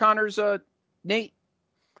Clark Connors, Nate?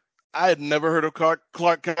 I had never heard of Clark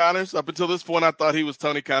Connors. Up until this point, I thought he was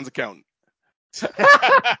Tony Khan's accountant.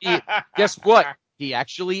 Guess what? He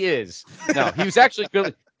actually is. No, he was actually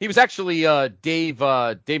Dave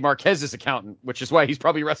Marquez's accountant, which is why he's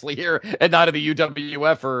probably wrestling here and not in the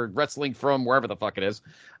UWF or wrestling from wherever the fuck it is.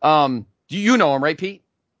 Do you know him, right, Pete?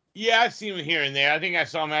 Yeah, I've seen him here and there. I think I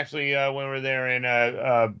saw him actually when we were there in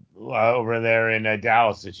over there in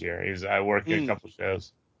Dallas this year. I worked a couple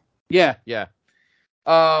shows. Yeah.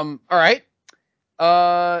 All right.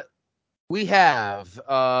 We have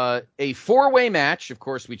a 4-way match. Of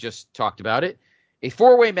course, we just talked about it. A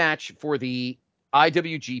 4-way match for the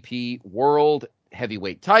IWGP World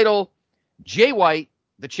Heavyweight title. Jay White,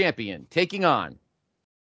 the champion, taking on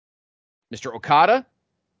Mr. Okada,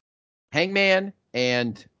 Hangman,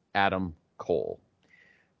 and Adam Cole.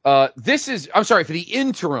 I'm sorry, for the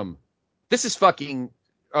interim. This is fucking.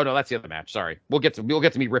 Oh no, that's the other match. Sorry, we'll get to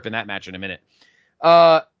me ripping that match in a minute.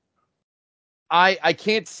 I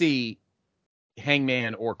can't see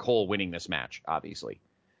Hangman or Cole winning this match, obviously.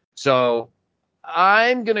 So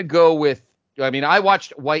I'm going to go with, I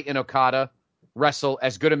watched White and Okada wrestle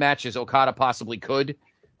as good a match as Okada possibly could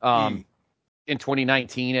in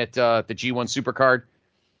 2019 at the G1 Supercard.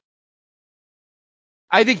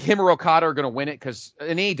 I think him or Okada are going to win it because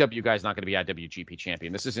an AEW guy's not going to be IWGP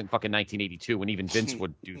champion. This isn't fucking 1982 when even Vince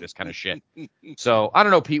would do this kind of shit. So I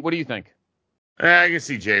don't know, Pete. What do you think? I can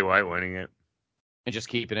see Jay White winning it. And just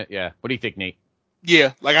keeping it? Yeah. What do you think, Nate?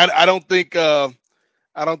 Yeah, like I don't think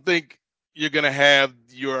you're gonna have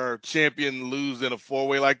your champion lose in a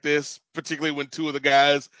 4-way like this, particularly when two of the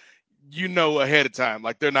guys ahead of time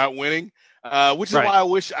like they're not winning. Which is Right. why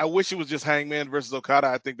I wish it was just Hangman versus Okada.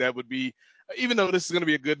 I think that would be, even though this is going to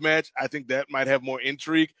be a good match, I think that might have more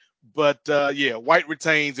intrigue. But yeah, White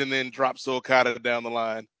retains and then drops Okada down the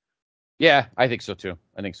line. Yeah, I think so too.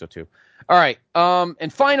 All right.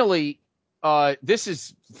 And finally, this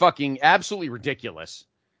is fucking absolutely ridiculous.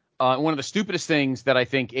 One of the stupidest things that I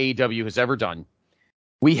think AEW has ever done.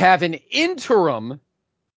 We have an interim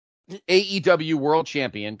AEW World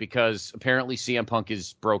Champion because apparently CM Punk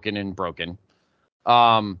is broken.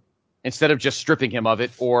 Instead of just stripping him of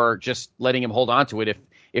it or just letting him hold on to it,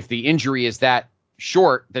 if the injury is that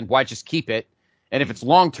short, then why just keep it? And if it's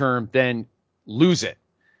long term, then lose it.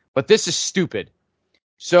 But this is stupid.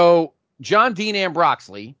 So John Dean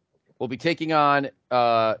Ambroxley will be taking on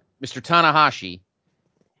Mr. Tanahashi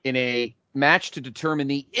in a match to determine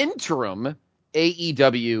the interim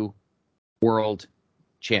AEW World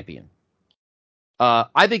Champion.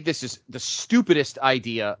 I think this is the stupidest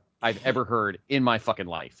idea I've ever heard in my fucking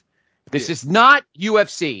life. This is not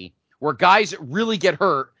UFC where guys really get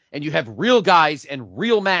hurt and you have real guys and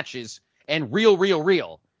real matches and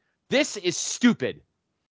real. This is stupid.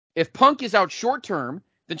 If Punk is out short term,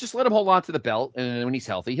 then just let him hold on to the belt, and when he's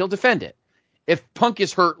healthy, he'll defend it. If Punk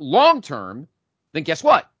is hurt long term, then guess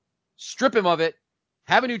what? Strip him of it,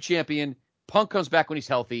 have a new champion, Punk comes back when he's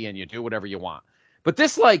healthy, and you do whatever you want. But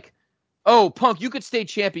this oh, Punk, you could stay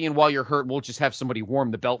champion while you're hurt, we'll just have somebody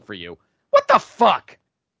warm the belt for you. What the fuck?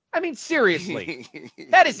 I mean, seriously.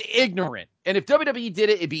 That is ignorant. And if WWE did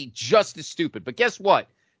it, it'd be just as stupid. But guess what?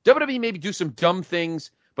 WWE maybe do some dumb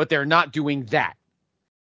things, but they're not doing that.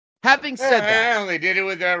 Having said that, they did it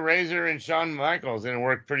with Razor and Shawn Michaels, and it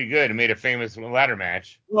worked pretty good. It made a famous ladder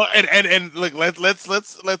match. Well, and look,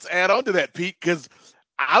 let's add on to that, Pete, because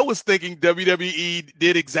I was thinking WWE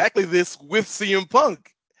did exactly this with CM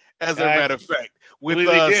Punk, as a matter of fact, with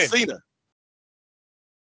Cena.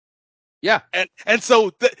 Yeah, and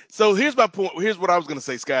so here's my point. Here's what I was going to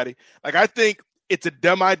say, Scotty. Like, I think it's a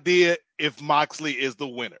dumb idea if Moxley is the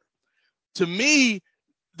winner. To me,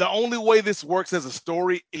 the only way this works as a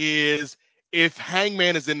story is if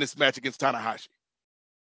Hangman is in this match against Tanahashi.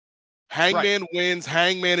 Hangman wins.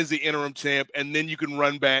 Hangman is the interim champ, and then you can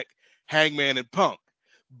run back Hangman and Punk.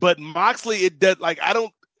 But Moxley, it does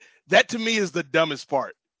that to me is the dumbest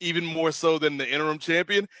part, even more so than the interim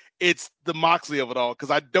champion. It's the Moxley of it all,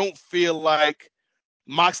 because I don't feel like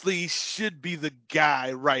Moxley should be the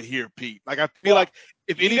guy right here, Pete. Like, I feel like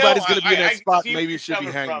if anybody's going to be in that spot, maybe it should be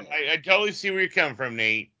Hangman. I totally see where you're coming from,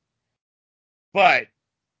 Nate. But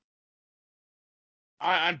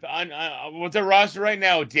I'm with the roster right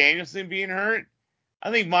now, with Danielson being hurt,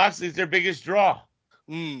 I think Moxley's their biggest draw.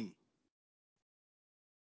 I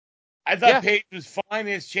thought Page was fine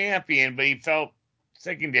as champion, but he felt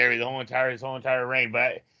secondary his whole entire reign.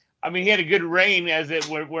 But I mean, he had a good reign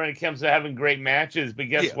when it comes to having great matches. But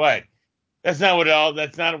guess what? That's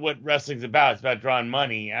not what wrestling's about. It's about drawing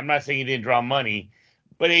money. I'm not saying he didn't draw money,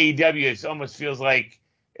 but AEW, it almost feels like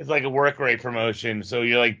it's like a work rate promotion. So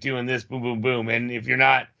you're like doing this, boom, boom, boom. And if you're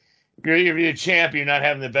a champ, you're not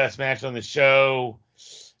having the best match on the show.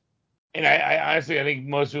 And I honestly, I think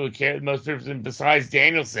most people besides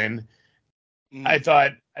Danielson, I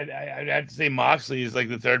thought I'd have to say Moxley is like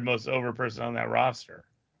the third most over person on that roster.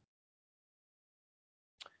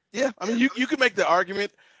 Yeah, I mean, you could make the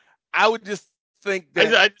argument. I would just think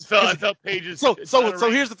that I felt Page's. So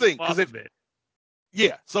here's the thing, because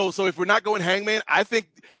so if we're not going Hangman, I think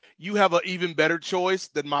you have an even better choice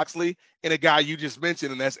than Moxley and a guy you just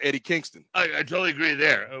mentioned, and that's Eddie Kingston. I totally agree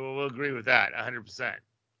there. We'll agree with that 100%.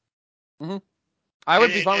 Mm-hmm. I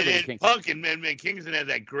would be fine with Eddie Kingston. Punk and Kingston had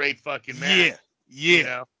that great fucking match. Yeah. You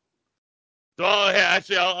know? So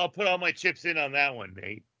I'll put all my chips in on that one,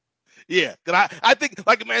 Nate. Yeah, I think,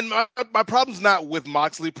 like, man, my problem's not with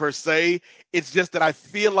Moxley per se. It's just that I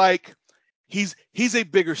feel like he's a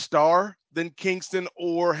bigger star than Kingston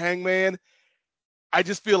or Hangman. I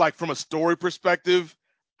just feel like from a story perspective,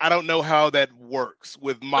 I don't know how that works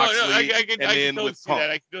with Moxley I can totally with see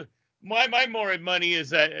Punk. that. My more money is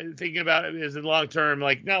thinking about it as in long term,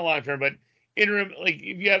 like not long term, but interim. Like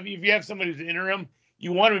if you have somebody who's interim,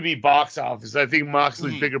 you want him to be box office. I think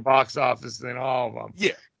Moxley's bigger box office than all of them.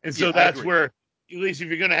 Yeah. And so that's where, at least if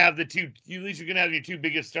you're going to have your two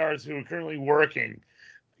biggest stars who are currently working,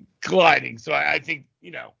 colliding. So I think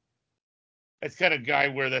that's kind of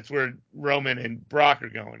guy that's where Roman and Brock are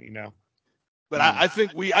going. But I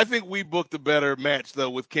think we booked a better match though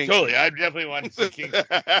with Kingston. Totally, I definitely want to see Kingston.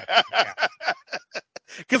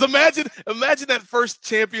 Because imagine that first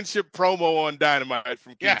championship promo on Dynamite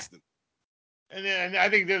from Kingston. And then I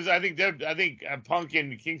think Punk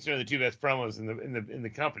and Kingston are the two best promos in the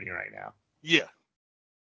company right now. Yeah.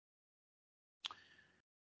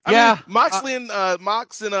 Yeah, I mean, Moxley and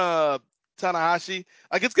Mox and Tanahashi,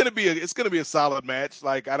 like it's gonna be a solid match.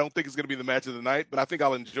 Like I don't think it's gonna be the match of the night, but I think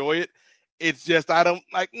I'll enjoy it. It's just I don't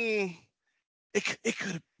like. It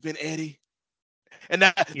could have been Eddie, and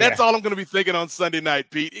that's all I'm gonna be thinking on Sunday night,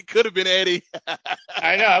 Pete. It could have been Eddie.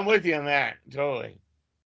 I know, I'm with you on that totally.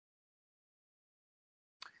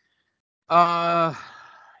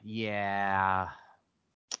 Yeah.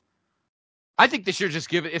 I think they should just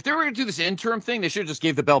give it. If they were going to do this interim thing, they should have just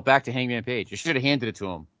gave the belt back to Hangman Page. They should have handed it to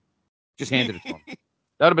him. Just handed it to him. That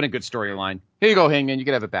would have been a good storyline. Here you go, Hangman. You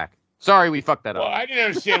can have it back. Sorry, we fucked that up. Well, I didn't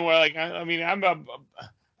understand why. Like, I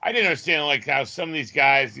didn't understand like how some of these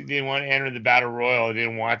guys didn't want to enter the battle royal. They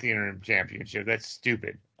didn't want the interim championship. That's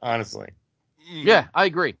stupid, honestly. Yeah, I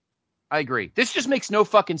agree. This just makes no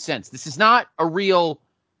fucking sense. This is not a real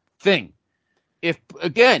thing. If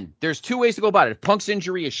again, there's two ways to go about it. If Punk's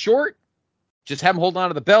injury is short, just have him hold on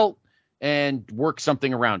to the belt and work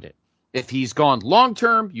something around it. If he's gone long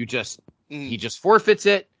term, he just forfeits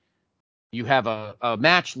it. You have a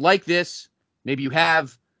match like this. Maybe you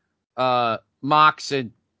have Mox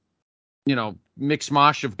and mixed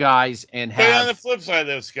mosh of guys and have. But on the flip side,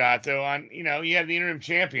 though, Scott, you have the interim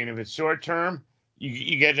champion. If it's short term,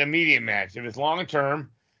 you get an immediate match. If it's long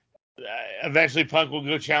term, eventually Punk will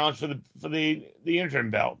go challenge for the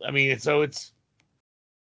interim belt. I mean, it's.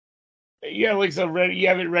 Yeah, like so ready. You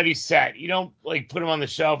have it ready, set. You don't like put him on the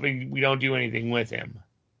shelf and we don't do anything with him.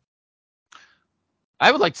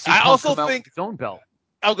 I would like to see Punk come out with his own belt.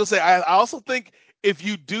 I was gonna say. I also think if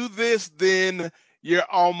you do this, then you're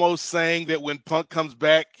almost saying that when Punk comes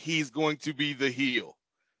back, he's going to be the heel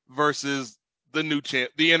versus the new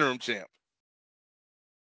champ, the interim champ.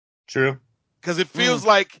 True. Because it feels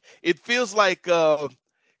like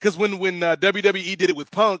because when WWE did it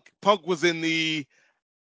with Punk was in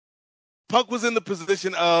the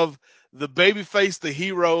position of the babyface, the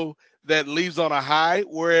hero that leaves on a high.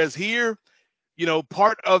 Whereas here,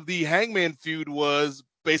 part of the Hangman feud was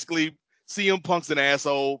basically CM Punk's an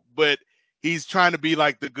asshole, but he's trying to be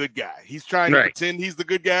like the good guy. He's trying to pretend he's the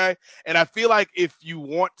good guy. And I feel like if you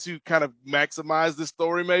want to kind of maximize this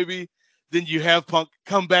story, maybe, then you have Punk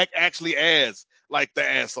come back actually as like the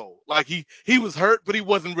asshole. Like he was hurt, but he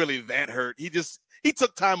wasn't really that hurt. He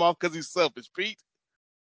took time off because he's selfish, Pete.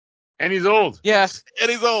 And he's old. Yes. And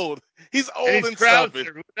he's old. He's old and selfish.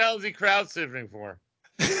 What the hell is he crowd surfing for?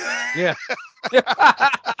 Yeah.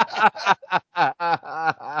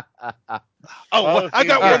 I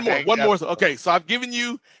got one more. Okay, so I've given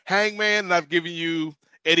you Hangman and I've given you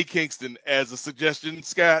Eddie Kingston as a suggestion,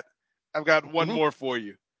 Scott. I've got one more for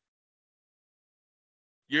you.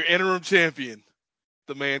 Your interim champion,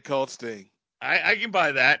 the man called Sting. I can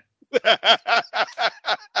buy that.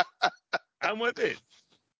 I'm with it.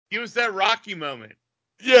 Give us that Rocky moment.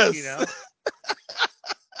 Yes.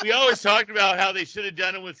 We always talked about how they should have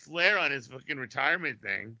done it with Flair on his fucking retirement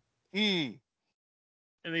thing. And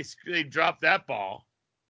they dropped that ball.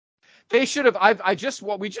 They should have.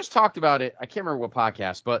 We just talked about it. I can't remember what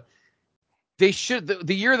podcast, but they should.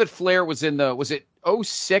 The year that Flair was in was it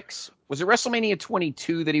 06? Was it WrestleMania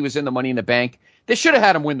 22 that he was in the Money in the Bank? They should have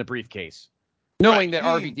had him win the briefcase, knowing that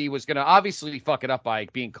RVD was going to obviously fuck it up by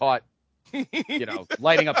being caught,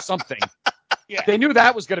 lighting up something. Yeah. They knew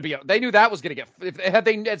that was going to be. They knew that was going to get.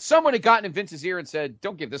 Had someone had gotten in Vince's ear and said,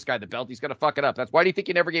 "Don't give this guy the belt. He's going to fuck it up." That's why do you think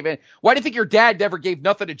you never gave in? Why do you think your dad never gave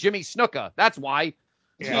nothing to Jimmy Snuka? That's why.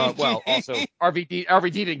 Yeah. Well, also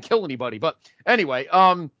RVD didn't kill anybody, but anyway,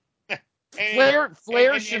 Flair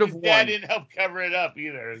should have won. Dad didn't help cover it up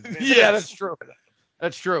either. Yeah, that's true.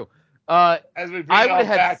 That's true. As we bring it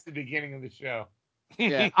back to the beginning of the show.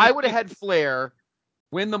 Yeah, I would have had Flair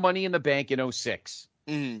win the Money in the Bank in 06.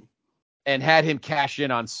 And had him cash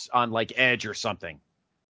in on like Edge or something.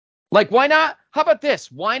 Like, why not? How about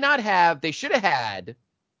this? Why not have? They should have had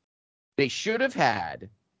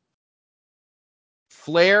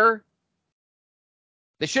Flair.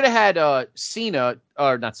 They should have had Cena,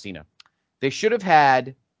 or not Cena. They should have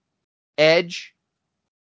had Edge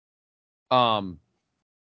win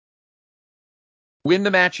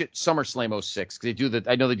the match at SummerSlam 06 because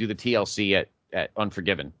I know they do the TLC at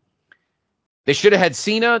Unforgiven. They should have had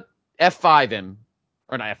Cena F5 him,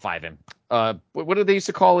 or not F5 him. what did they used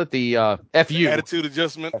to call it? The FU. Attitude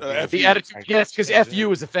adjustment. The FU. attitude, yes, because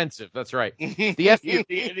FU is offensive. That's right. The FU.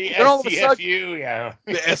 The Then all of a sudden, STFU, yeah.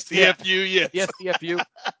 The STFU, yes. the STFU.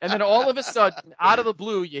 And then all of a sudden, out of the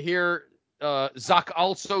blue, you hear Zach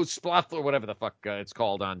also Splath or whatever the fuck it's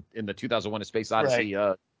called in the 2001: A Space Odyssey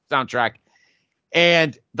soundtrack,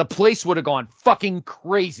 and the place would have gone fucking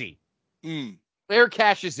crazy. Flair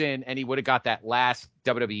cashes in, and he would have got that last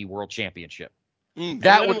WWE World Championship.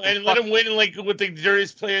 That would let him win like with the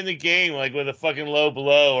dirtiest player in the game, like with a fucking low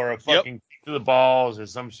blow or a fucking kick to the balls or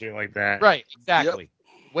some shit like that. Right, exactly.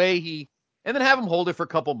 And then have him hold it for a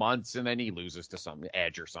couple months, and then he loses to some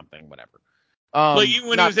Edge or something, whatever. But even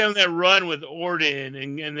when he was having that run with Orton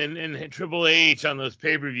and Triple H on those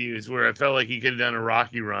pay-per-views, where I felt like he could have done a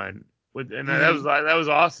Rocky run, that was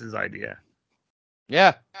Austin's idea.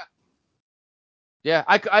 Yeah,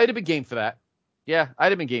 I'd have been game for that. Yeah,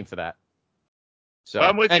 I'd have been game for that. So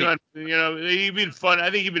I'm with you on, he'd been fun.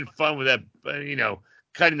 I think he'd been fun with that,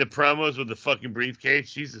 cutting the promos with the fucking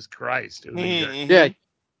briefcase. Jesus Christ. It would be good. Yeah.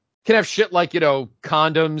 Can have shit like,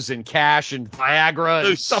 condoms and cash and Viagra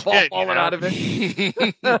and stuff all falling out of it.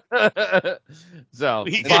 So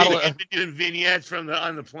he doing vignettes on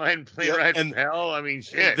the plane ride from hell. I mean,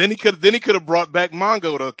 shit. Then he could have brought back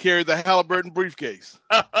Mongo to carry the Halliburton briefcase.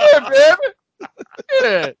 Yeah, baby.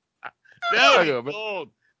 Yeah. That would be gold.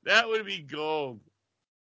 That would be gold.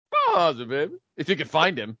 Awesome, baby. If you could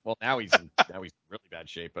find him. Well, now he's in really bad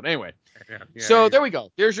shape. But anyway, there we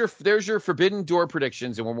go. There's your Forbidden Door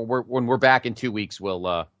predictions, and when we're back in 2 weeks, we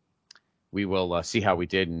will see how we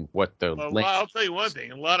did and what the. Well, I'll tell you one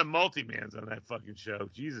thing: a lot of multi-mans on that fucking show.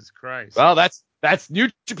 Jesus Christ. Well, that's New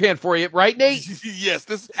Japan for you, right, Nate? Yes,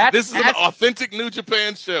 this is an authentic New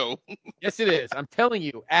Japan show. Yes, it is. I'm telling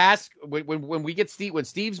you. Ask when we get Steve when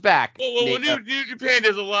Steve's back. Well, New Japan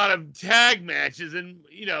does a lot of tag matches and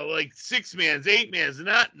like 6-mans, 8-mans,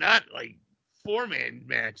 not like 4-man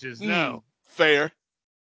matches. No, fair.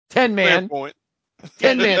 10-man. Fair point.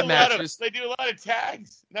 10-man matches. They do a lot of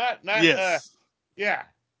tags. Not. Yes. Yeah.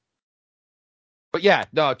 But yeah,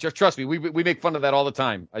 no, just trust me. We make fun of that all the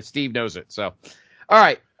time. Steve knows it. So, all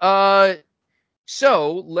right.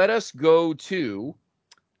 So let us go to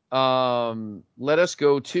what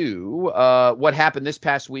happened this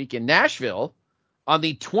past week in Nashville on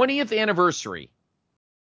the 20th anniversary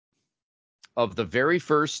of the very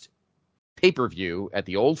first pay-per-view at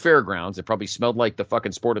the old fairgrounds. It probably smelled like the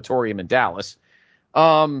fucking Sportatorium in Dallas.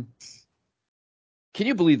 Can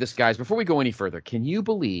you believe this, guys? Before we go any further, can you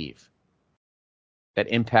believe that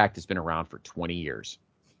Impact has been around for 20 years?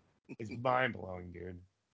 It's mind-blowing, dude.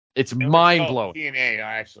 It's mind-blowing. TNA,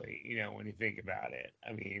 actually, when you think about it.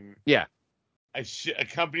 I mean, yeah, a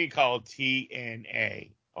company called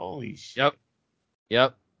TNA. Holy shit.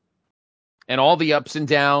 Yep. And all the ups and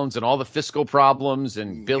downs and all the fiscal problems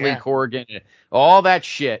and Billy Corgan and all that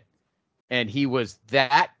shit. And he was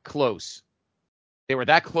that close. They were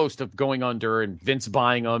that close to going under and Vince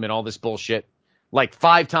buying them and all this bullshit. Like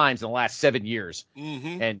 5 times in the last 7 years,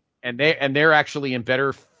 and they're actually in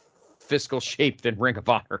better fiscal shape than Ring of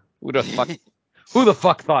Honor. Who the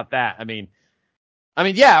fuck thought that? I mean,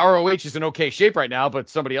 yeah, ROH is in okay shape right now, but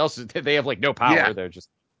somebody else they have like no power. Yeah.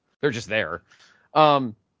 They're just there.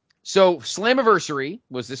 So Slammiversary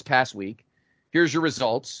was this past week. Here's your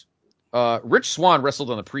results. Rich Swann wrestled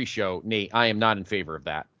on the pre-show. Nate, I am not in favor of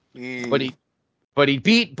that, but he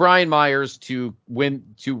beat Brian Myers to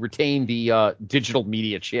retain the Digital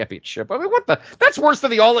Media Championship. I mean, that's worse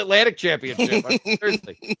than the All Atlantic Championship. I mean,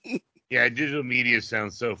 seriously. Yeah, Digital Media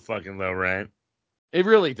sounds so fucking low, right? It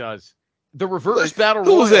really does. The reverse battle.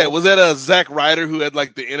 Who was that? Was that Zack Ryder who had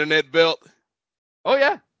like the internet belt? Oh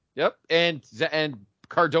yeah, yep. And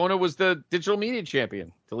Cardona was the Digital Media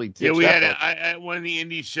Champion. We had one of the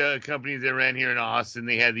indie companies that ran here in Austin.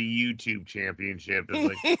 They had the YouTube Championship. It was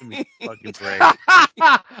like, give me fucking break.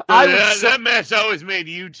 That match always made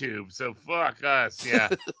YouTube, so fuck us. Yeah.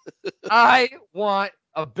 I want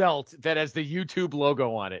a belt that has the YouTube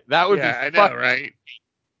logo on it. That would be I know, right?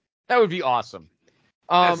 That would be awesome.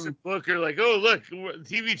 That's the Booker, like, oh look, we're the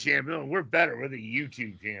TV champion. We're better. We're the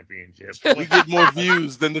YouTube Championship. We get more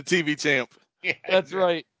views than the TV champ. Yeah, that's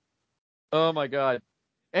right. Oh my god.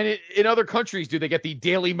 And in other countries, do they get the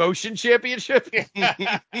Daily Motion Championship? In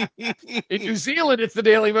New Zealand, it's the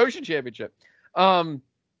Daily Motion Championship.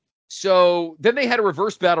 So then they had a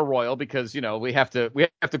reverse battle royal because we have to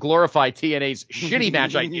glorify TNA's shitty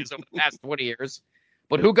match ideas over the past 20 years.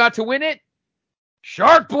 But who got to win it?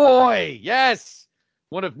 Shark Boy, yes,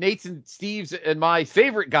 one of Nate's and Steve's and my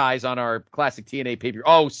favorite guys on our classic TNA pay-per-view.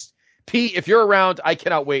 Oh, Pete, if you're around, I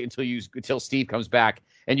cannot wait until Steve comes back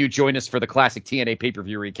and you join us for the classic TNA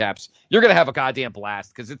pay-per-view recaps, you're going to have a goddamn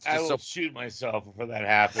blast because it's I just will so shoot myself before that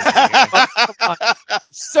happens.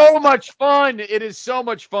 so much fun. It is so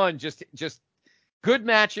much fun. Just good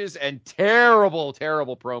matches and terrible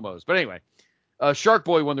promos. But anyway, Shark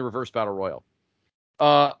Boy won the Reverse Battle Royal.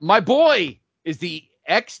 My boy is the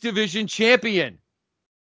X Division champion.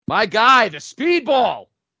 My guy, the Speedball.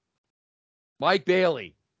 Mike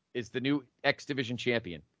Bailey is the new X Division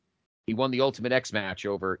champion. He won the Ultimate X match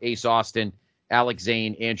over Ace Austin, Alex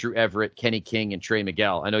Zane, Andrew Everett, Kenny King, and Trey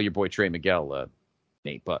Miguel. I know your boy Trey Miguel,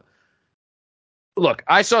 Nate, but look,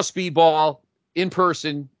 I saw Speedball in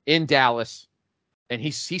person in Dallas, and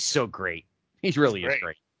he's so great. He really is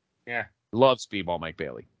great. Yeah. Love Speedball Mike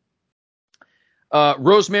Bailey.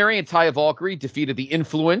 Rosemary and Taya Valkyrie defeated the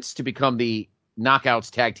Influence to become the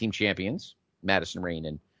Knockouts Tag Team Champions, Madison Rayne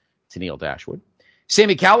and Tennille Dashwood.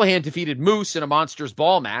 Sami Callihan defeated Moose in a Monsters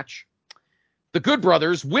Ball match. The Good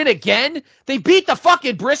Brothers win again. They beat the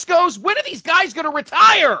fucking Briscoes. When are these guys going to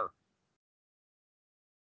retire?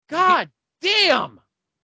 God damn.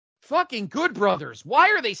 Fucking Good Brothers.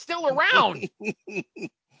 Why are they still around?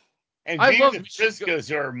 And I love the Briscoes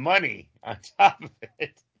are money on top of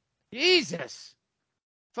it. Jesus.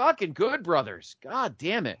 Fucking Good Brothers. God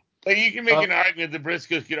damn it. Like, you can make an argument, the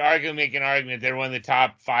Briscoes could make an argument they're one of the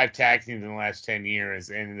top 5 tag teams in the last 10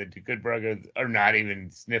 years, and the Good Brothers are not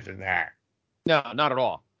even sniffing that. No, not at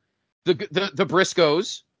all. The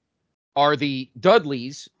Briscoes are the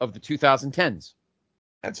Dudleys of the 2010s.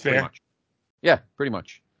 That's fair. Pretty much. Yeah, pretty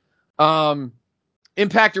much.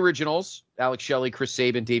 Impact Originals, Alex Shelley, Chris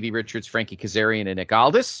Sabin, Davey Richards, Frankie Kazarian, and Nick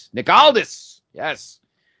Aldis. Nick Aldis! Yes.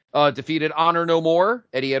 Defeated Honor No More,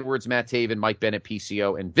 Eddie Edwards, Matt Taven, Mike Bennett,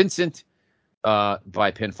 PCO, and Vincent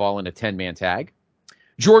by pinfall in a 10-man tag.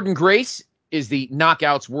 Jordan Grace is the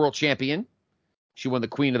Knockouts World Champion. She won the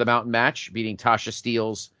Queen of the Mountain match, beating Tasha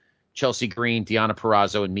Steelz, Chelsea Green, Deonna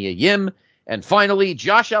Purrazzo, and Mia Yim. And finally,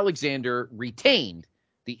 Josh Alexander retained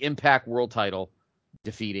the Impact World title,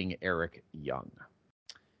 defeating Eric Young.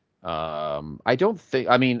 I don't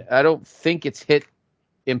think it's hit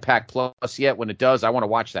Impact Plus yet. When it does, I want to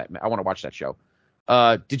watch that. I want to watch that show.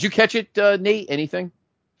 Did you catch it, Nate? Anything?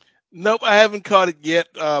 Nope, I haven't caught it yet.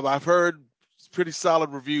 I've heard pretty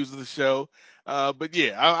solid reviews of the show. But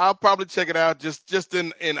yeah, I'll probably check it out just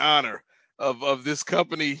in honor of this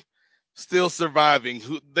company still surviving.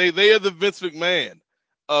 They are the Vince McMahon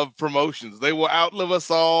of promotions. They will outlive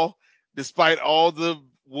us all, despite all the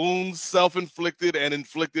wounds self-inflicted and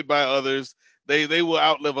inflicted by others. They will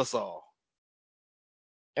outlive us all.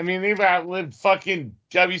 I mean, they've outlived fucking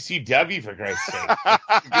WCW, for Christ's sake.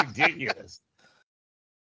 It's ridiculous.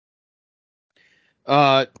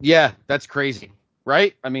 Yeah, that's crazy,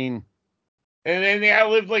 right? I mean, and then they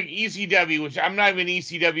outlived like ECW, which I'm not even an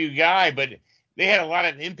ECW guy, but they had a lot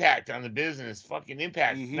of impact on the business. Fucking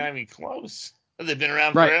Impact is not even close. They've been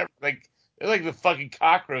around forever. Like, they're like the fucking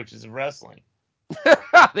cockroaches of wrestling.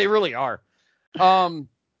 They really are.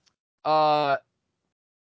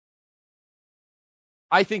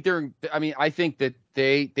 I think that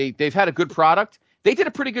they've had a good product. They did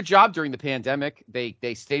a pretty good job during the pandemic.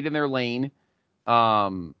 They stayed in their lane.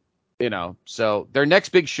 So their next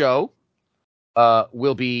big show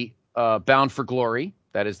will be Bound for Glory.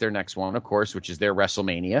 That is their next one, of course, which is their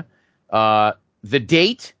WrestleMania. The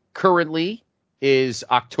date currently is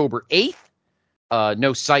October 8th.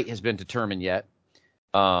 No site has been determined yet.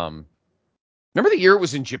 Remember the year it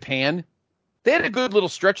was in Japan? They had a good little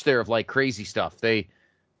stretch there of like crazy stuff. They,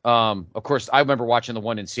 of course, I remember watching the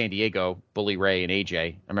one in San Diego, Bully Ray and AJ.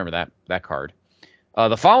 I remember that card.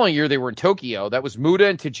 The following year they were in Tokyo. That was Muda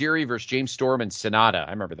and Tajiri versus James Storm and Sonata. I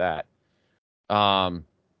remember that. I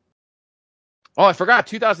forgot.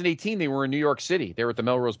 2018 they were in New York City. They were at the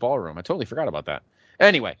Melrose Ballroom. I totally forgot about that.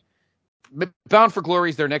 Anyway, Bound for Glory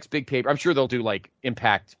is their next big paper. I'm sure they'll do like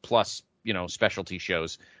Impact plus, specialty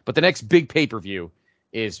shows. But the next big pay-per-view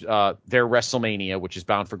is their WrestleMania, which is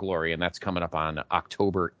Bound for Glory, and that's coming up on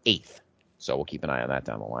October 8th. So we'll keep an eye on that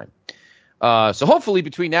down the line. So hopefully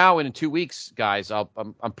between now and in 2 weeks, guys, I'm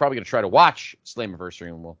probably going to try to watch Slammiversary,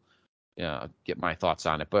 and we'll get my thoughts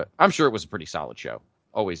on it. But I'm sure it was a pretty solid show.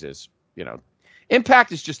 Always is.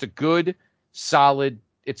 Impact is just a good, solid.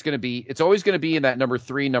 It's always going to be in that number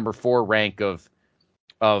 3, number 4 rank of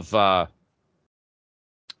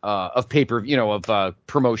paper, of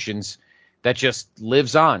promotions that just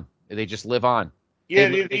lives on. They just live on. Yeah,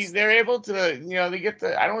 they're able to, they get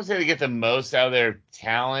I don't want to say they get the most out of their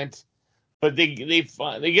talent, but they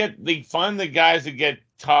fund the guys that get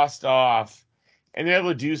tossed off, and they're able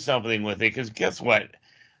to do something with it. Because guess what?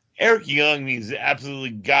 Eric Young means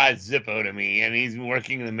absolutely God Zippo to me, and he's been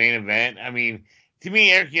working in the main event. I mean, to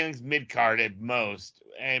me, Eric Young's mid card at most,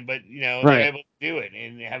 but they're Right. able to do it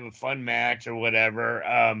and have a fun match or whatever.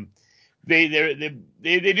 They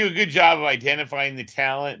do a good job of identifying the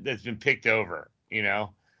talent that's been picked over.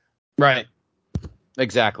 Right.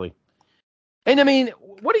 Exactly. And I mean,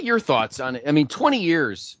 what are your thoughts on it? I mean, 20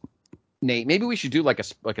 years, Nate. Maybe we should do like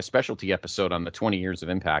a specialty episode on the 20 years of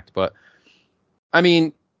Impact. But I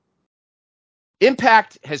mean,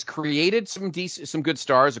 Impact has created some good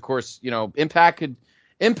stars. Of course, Impact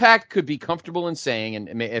could be comfortable in saying,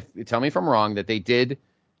 and tell me if I'm wrong, that they did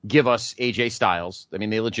give us AJ Styles. I mean,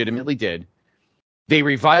 they legitimately did. They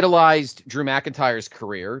revitalized Drew McIntyre's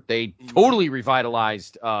career. They totally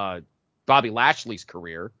revitalized Bobby Lashley's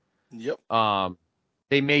career. Yep.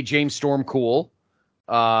 They made James Storm cool.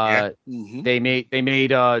 They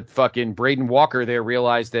made fucking Braden Walker there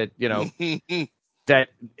realize that that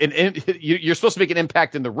you're supposed to make an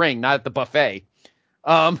impact in the ring, not at the buffet.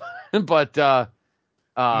 But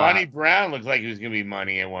Monty Brown looked like he was going to be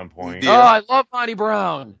money at one point. Yeah. Oh, I love Monty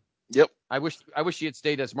Brown. Yep. I wish he had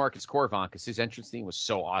stayed as Marcus Corvon because his entrance theme was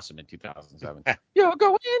so awesome in 2007. You're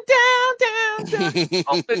going down.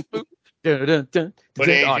 Put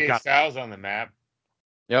AJ Styles on the map.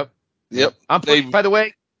 Yep. By the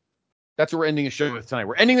way, that's what we're ending the show with tonight.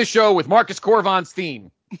 We're ending the show with Marcus Corvon's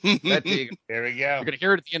theme. There we go. You're going to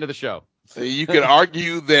hear it at the end of the show. So you could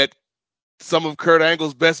argue that some of Kurt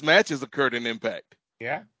Angle's best matches occurred in Impact.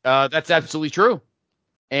 Yeah. That's absolutely true.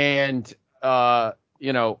 And, obviously,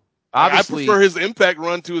 I prefer his Impact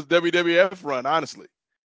run to his WWF run, honestly.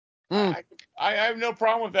 I have no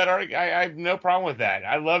problem with that. I have no problem with that.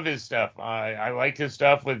 I love his stuff. I liked his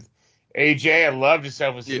stuff with AJ. I loved his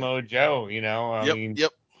stuff with Samoa Joe.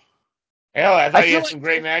 Yep. Hell, I thought he had some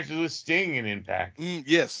great matches with Sting in Impact.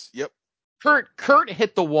 Yes. Yep. Kurt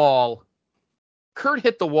hit the wall. Kurt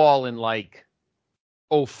hit the wall in like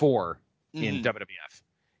 2004 in WWF.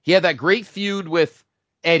 He had that great feud with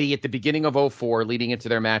Eddie at the beginning of 2004, leading into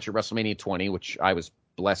their match at WrestleMania 20, which I was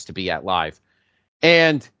blessed to be at live.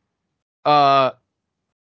 And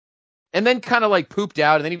then kind of like pooped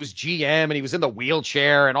out, and then he was GM, and he was in the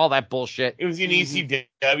wheelchair and all that bullshit. It was in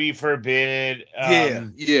ECW for a bit.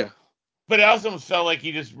 Yeah. But it also felt like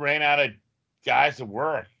he just ran out of guys to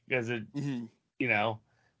work because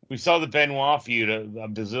we saw the Benoit feud a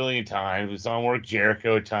bazillion times. We saw him work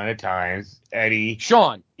Jericho a ton of times. Eddie.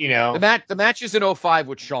 Sean. The matches in 2005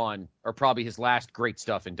 with Sean are probably his last great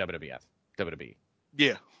stuff in WWE.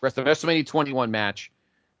 Yeah. The WrestleMania 21 match.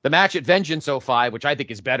 The match at Vengeance 2005, which I think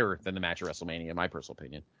is better than the match at WrestleMania, in my personal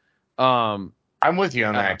opinion. I'm with you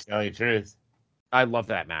on that, to tell you the truth. I love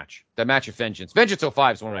that match. That match at Vengeance. Vengeance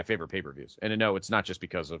 05 is one of my favorite pay-per-views. And no, it's not just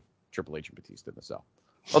because of Triple H and Batista in the cell.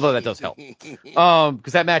 Although that does help.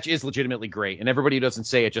 Because that match is legitimately great. And everybody who doesn't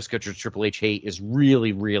say it just because Triple H hate is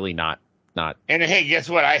really, really not. And hey, guess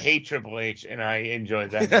what? I hate Triple H, and I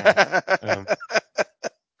enjoyed that match.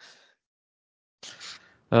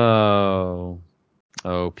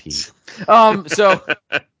 Pete. So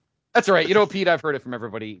that's all right. Pete, I've heard it from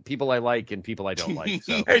everybody. People I like and people I don't like.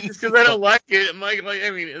 So. Hey, just because I don't like it,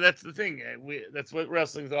 I mean, that's the thing. That's what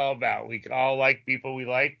wrestling's all about. We can all like people we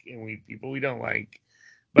like and people we don't like.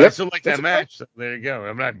 But I still like that match. So there you go.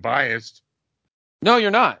 I'm not biased. No,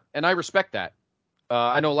 you're not, and I respect that.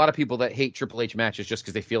 I know a lot of people that hate Triple H matches just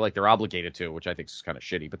because they feel like they're obligated to, which I think is kind of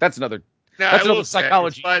shitty. But that's another. That's another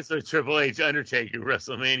psychology. I despise Triple H Undertaker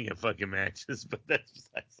WrestleMania fucking matches, but that's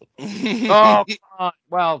oh, come on.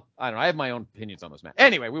 Well, I don't know. I have my own opinions on those matches.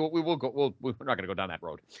 Anyway, we will go. We're not going to go down that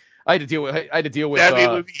road. I had to deal with.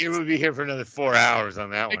 We'll be here for another 4 hours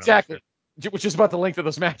on that one. Exactly, which is about the length of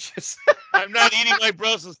those matches. I'm not eating my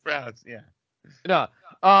Brussels sprouts. Yeah. No.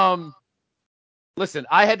 Listen,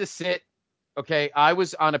 I had to sit. Okay, I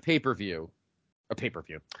was on a pay-per-view.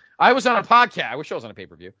 I was on a podcast. I wish I was on a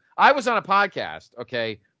pay-per-view. I was on a podcast,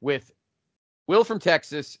 okay, with Will from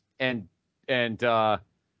Texas and Mr.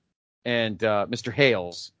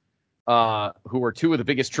 Hales, who are two of the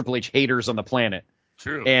biggest Triple H haters on the planet.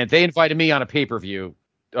 True. And they invited me on a pay-per-view,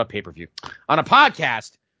 on a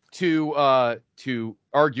podcast to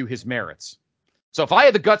argue his merits. So if I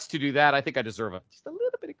had the guts to do that, I think I deserve just a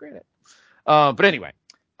little bit of credit. But anyway,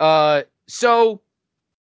 so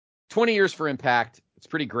 20 years for Impact. It's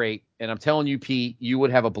pretty great. And I'm telling you, Pete, you would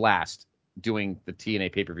have a blast doing the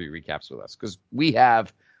TNA pay-per-view recaps with us because we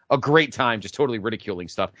have a great time just totally ridiculing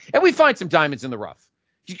stuff. And we find some diamonds in the rough.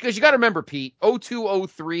 Because you got to remember, Pete, 02,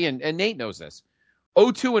 03, and Nate knows this.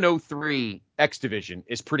 02 and 03 X Division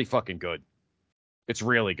is pretty fucking good. It's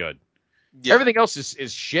really good. Yeah. Everything else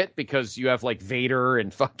is shit because you have like Vader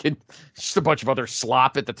and fucking just a bunch of other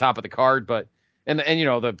slop at the top of the card. But and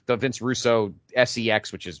the Vince Russo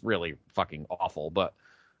SEX, which is really fucking awful, but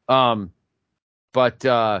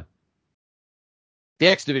the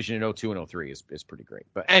X division in 02 and 03 is pretty great.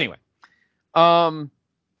 But anyway,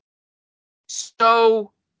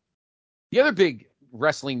 so the other big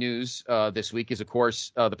wrestling news this week is, of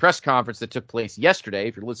course, the press conference that took place yesterday.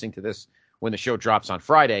 If you're listening to this when the show drops on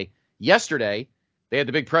Friday, yesterday they had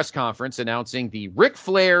the big press conference announcing the Ric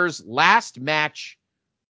Flair's last match,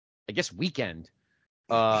 I guess, weekend.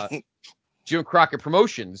 Jim Crockett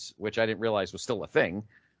Promotions, which I didn't realize was still a thing.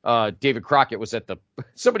 David Crockett was at the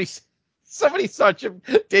somebody saw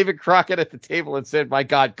David Crockett at the table and said, "My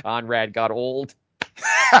God, Conrad got old."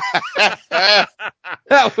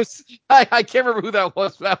 That was I can't remember who that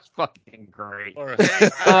was, but that was fucking great. Or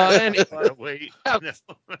wait,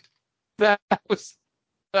 that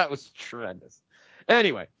was tremendous.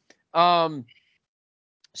 Anyway, so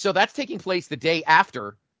that's taking place the day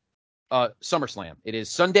after SummerSlam. It is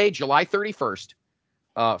Sunday, July 31st,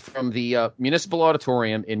 from the Municipal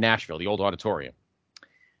Auditorium in Nashville, the old auditorium.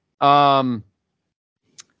 Right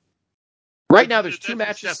now, there's two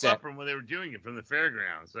matches set. Up from when they were doing it from the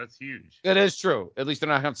fairgrounds. That's huge. It is true. At least they're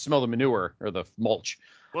not having to smell the manure or the mulch.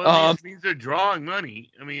 Well, it means they're drawing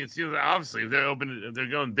money. I mean, it seems obviously if they're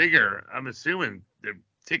going bigger. I'm assuming their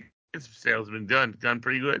ticket sales have been done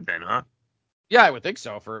pretty good then, huh? Yeah, I would think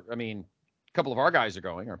so. A couple of our guys are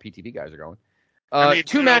going. Our PTB guys are going.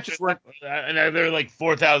 Two matches were, and there are like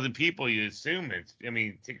 4,000 people. You assume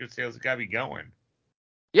ticket sales have got to be going.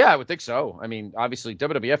 Yeah, I would think so. I mean, obviously,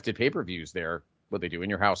 WWF did pay-per-views there. What they do, In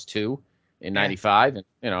Your House 2 in '95, and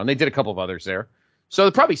and they did a couple of others there. So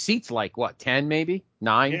it probably seats like 10, maybe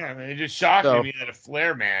 9. Yeah, I mean, it just shocked me that a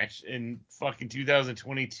Flair match in fucking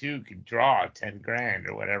 2022 could draw $10,000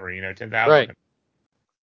 or whatever, 10,000.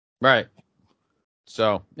 Right.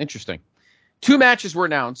 So interesting. Two matches were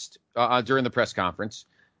announced during the press conference.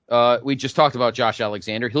 We just talked about Josh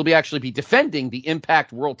Alexander. He'll actually be defending the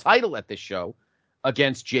Impact World Title at this show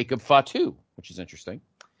against Jacob Fatu, which is interesting.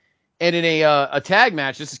 And in a tag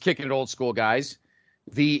match, this is kicking it old school, guys.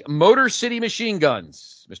 The Motor City Machine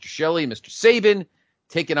Guns, Mr. Shelley, Mr. Sabin,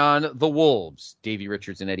 taking on the Wolves, Davey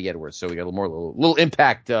Richards and Eddie Edwards. So we got a little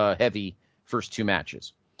Impact heavy first two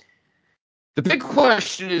matches. The big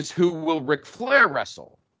question is, who will Ric Flair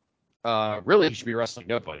wrestle? Really, he should be wrestling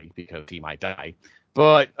nobody because he might die.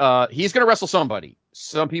 But he's going to wrestle somebody.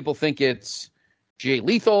 Some people think it's Jay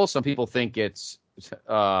Lethal. Some people think it's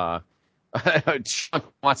Sean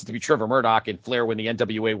wants it to be Trevor Murdoch and Flair win the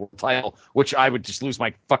NWA World Title, which I would just lose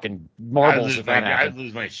my fucking marbles if that happened. I'd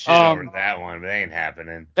lose my shit over that one, but it ain't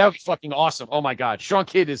happening. That would be fucking awesome. Oh my God, Sean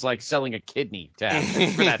Kidd is like selling a kidney for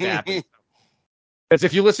that to happen. Because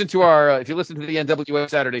if you listen to the NWA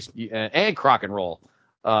Saturdays and Crock and Roll,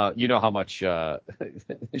 you know how much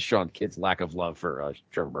Sean Kidd's lack of love for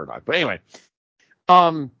Trevor Murdoch. But anyway,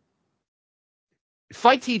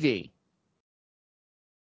 Fight TV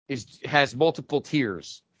has multiple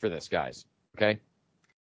tiers for this, guys. Okay.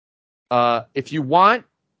 If you want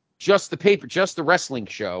just the wrestling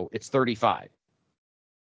show, it's $35.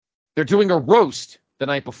 They're doing a roast the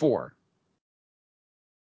night before.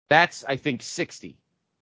 That's, I think, $60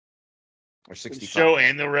 or $65. The show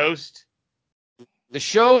and the roast. The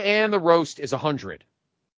show and the roast is $100.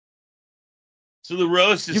 So the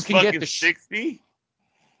roast is fucking $60.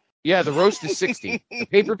 Yeah, the roast is $60. The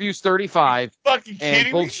pay-per-view's $35. Fucking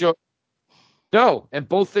kidding me? No, and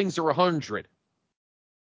both things are $100.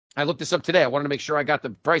 I looked this up today. I wanted to make sure I got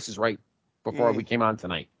the prices right before we came on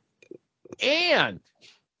tonight. And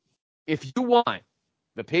if you want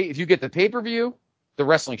if you get the pay-per-view, the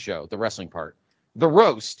wrestling show, the wrestling part, the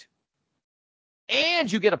roast,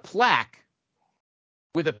 and you get a plaque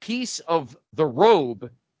with a piece of the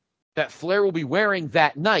robe that Flair will be wearing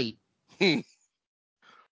that night, it's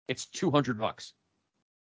 $200.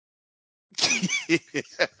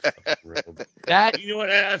 That, you know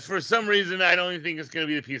what? For some reason, I don't even think it's going to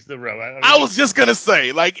be a piece of the robe. I was just gonna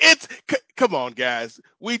say, come on, guys.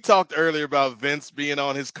 We talked earlier about Vince being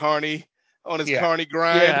on his carny grind.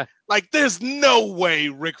 Yeah. There's no way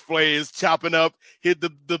Ric Flair is chopping up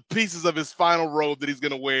the pieces of his final robe that he's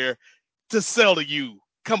gonna wear to sell to you.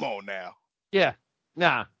 Come on now. Yeah.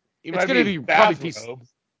 Nah. It's going to be probably pieces.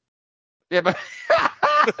 Yeah, but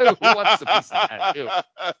who wants a piece of that? Ew.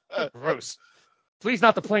 Gross. Please,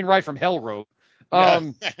 not the plane ride from hell robe.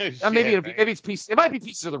 Maybe it's pieces. It might be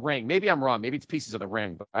pieces of the ring. Maybe I'm wrong. Maybe it's pieces of the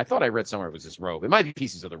ring. But I thought I read somewhere it was this robe. It might be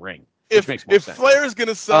pieces of the ring. Which makes more sense. Flair is going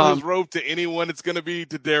to sell his robe to anyone, it's going to be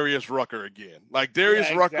to Darius Rucker again.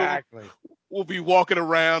 Darius Rucker will be walking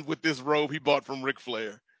around with this robe he bought from Ric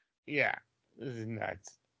Flair. Yeah, this is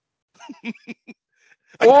nuts.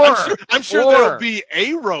 Like, Or I'm sure or there'll be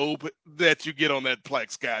a robe that you get on that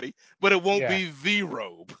plaque, Scotty, but it won't Yeah. be the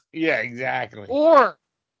robe. Yeah, exactly. or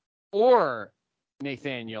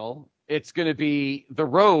Nathaniel, it's going to be the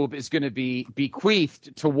robe is going to be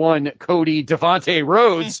bequeathed to one Cody Devontae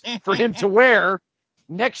Rhodes for him to wear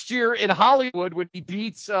next year in Hollywood when he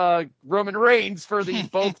beats Roman Reigns for the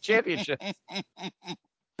both championships.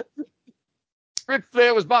 Ric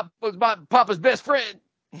Flair was my papa's best friend.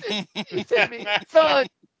 He said to me, son,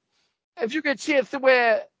 if you get a chance to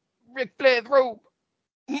wear Ric Flair's robe,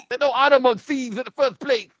 there's no honor among thieves in the first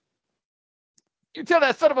place. You tell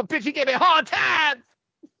that son of a bitch he gave me a hard time.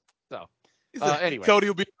 So, anyway. Cody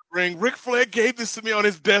will be in the ring. Ric Flair gave this to me on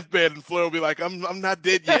his deathbed, and Flair will be like, I'm not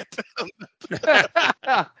dead yet.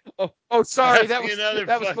 Sorry, Pass that me was another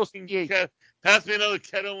supposed to be Pass me another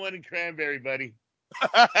Kettle One and cranberry, buddy.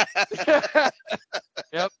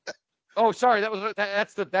 Yep. Oh, sorry,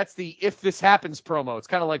 that's the if this happens promo. It's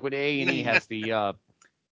kind of like when A&E has the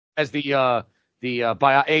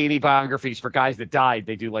A&E biographies for guys that died.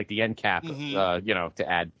 They do like the end cap, to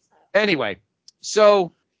add. Anyway,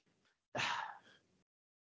 so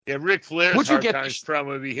Yeah, Ric Flair's Would you hard get times this- promo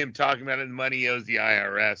would be him talking about it and money he owes the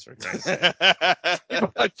IRS. For Christ's sake.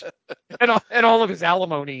 and all of his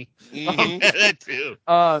alimony. Mhm. That too.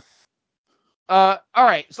 All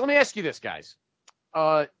right. So let me ask you this, guys.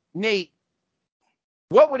 Nate,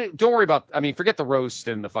 what would it? Don't worry about. I mean, forget the roast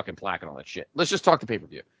and the fucking plaque and all that shit. Let's just talk the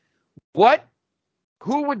pay-per-view.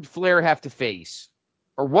 Who would Flair have to face,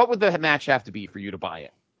 or what would the match have to be for you to buy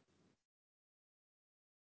it?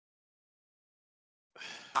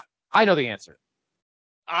 I know the answer.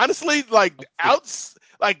 Honestly,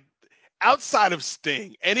 outside of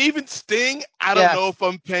Sting, and even Sting, I don't Yeah. know if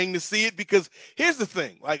I'm paying to see it, because here's the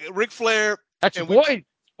thing: like Ric Flair, That's and your boy.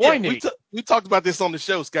 Nate. we talked about this on the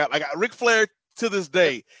show, Scott. Like Ric Flair to this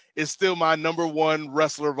day is still my number one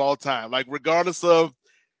wrestler of all time. Like regardless of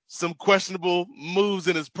some questionable moves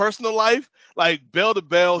in his personal life, like bell to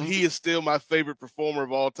bell, he is still my favorite performer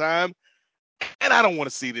of all time. And I don't want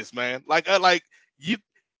to see this, man.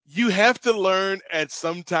 You have to learn at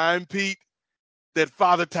some time, Pete, that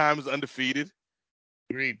Father Time is undefeated.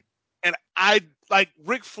 Agreed. And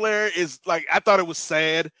Ric Flair is like, I thought it was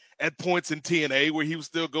sad at points in TNA where he was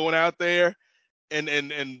still going out there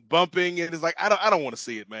and bumping, and it's like I don't want to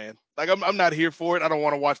see it, man. Like I'm not here for it. I don't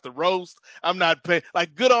want to watch the roast. I'm not paying.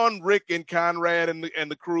 Like, good on Rick and Conrad and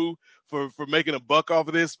the crew for making a buck off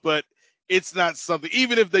of this, but it's not something.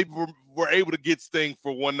 Even if they were able to get Sting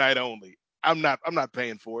for one night only, I'm not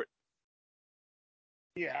paying for it.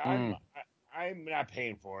 Yeah, I'm not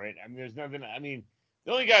paying for it. I mean, there's nothing. I mean,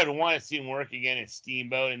 the only guy I'd want to see him work again is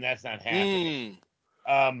Steamboat, and that's not happening.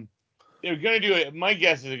 They're going to do it. My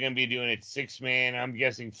guess is they're going to be doing it 6-man. I'm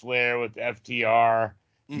guessing Flair with FTR,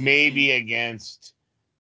 maybe against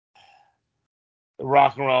the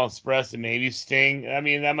Rock and Roll Express, and maybe Sting. I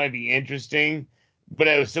mean, that might be interesting, but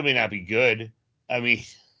it would still not be good. I mean,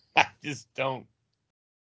 I just don't.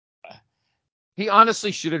 He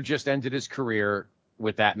honestly should have just ended his career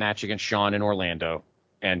with that match against Shawn in Orlando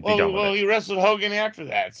and be done with it. He wrestled Hogan after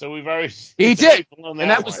that, so we've already. He did, and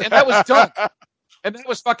that was dumb. And that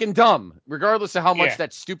was fucking dumb, regardless of how much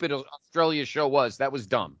that stupid Australia show was. That was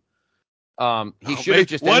dumb. He should have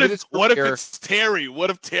just ended his career. What if it's Terry?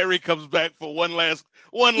 What if Terry comes back for one last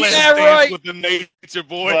dance right. with the Nature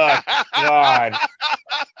Boy? God.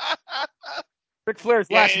 Ric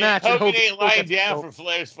Flair's last match. Hogan ain't lying down for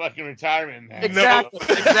Flair's fucking retirement match. Exactly.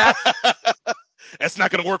 That's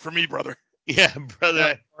not going to work for me, brother. Yeah,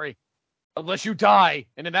 brother. Sorry. Unless you die,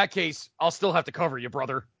 and in that case, I'll still have to cover you,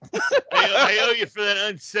 brother. I owe you for that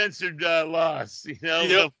uncensored loss.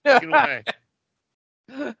 No fucking way.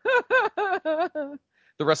 The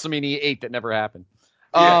WrestleMania 8 that never happened.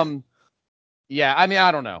 Yeah, I mean,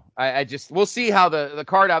 I don't know. I just, we'll see how the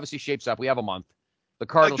card obviously shapes up. We have a month. The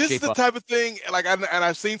card will shape up. This is the type of thing, and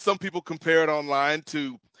I've seen some people compare it online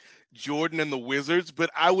to Jordan and the Wizards, but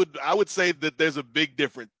I would say that there's a big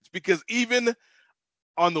difference, because even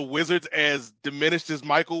on the Wizards, as diminished as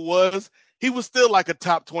Michael was, he was still like a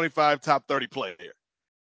top 25, top 30 player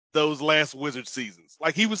those last Wizard seasons.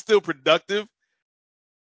 Like, he was still productive.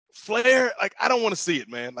 Flair, like, I don't want to see it,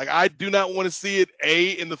 man. Like, I do not want to see it,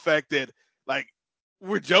 in the fact that, like,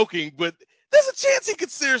 we're joking, but there's a chance he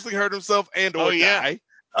could seriously hurt himself and or die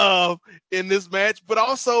in this match. But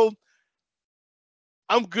also,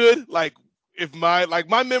 I'm good. Like, if my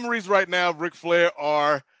memories right now of Ric Flair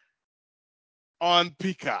are on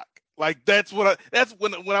Peacock. Like, that's when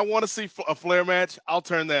I want to see a Flair match, I'll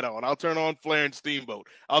turn that on. I'll turn on Flair and Steamboat.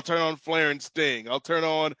 I'll turn on Flair and Sting. I'll turn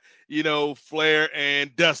on, Flair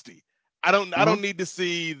and Dusty. I don't need to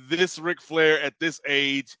see this Ric Flair at this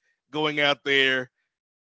age going out there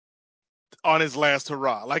on his last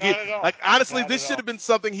hurrah. Like Not at all. like honestly, Not this at should all. have been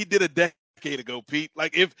something he did a decade ago, Pete.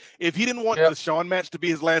 Like if he didn't want the Shawn match to be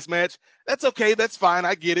his last match, that's okay, that's fine,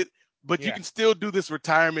 I get it. But you can still do this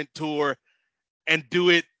retirement tour and do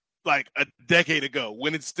it like a decade ago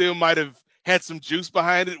when it still might have had some juice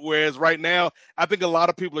behind it. Whereas right now, I think a lot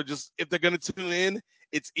of people are just, if they're going to tune in,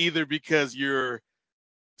 it's either because you're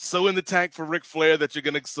so in the tank for Ric Flair that you're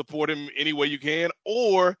going to support him any way you can,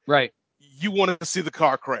 or Right. you want to see the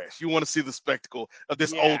car crash. You want to see the spectacle of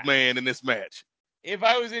this old man in this match. If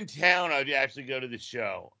I was in town, I'd actually go to the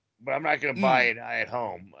show, but I'm not going to buy it at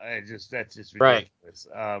home. That's just ridiculous.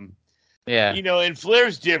 Yeah. You know, and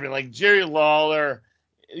Flair's different. Like Jerry Lawler,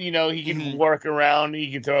 you know, he can work around.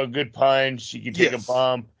 He can throw a good punch. He can take a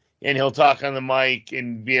bump, and he'll talk on the mic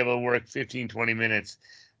and be able to work 15, 20 minutes.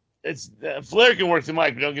 Flair can work the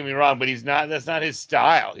mic, but don't get me wrong. But that's not his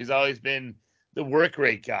style. He's always been the work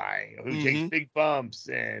rate guy who takes big bumps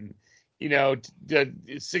and, you know, the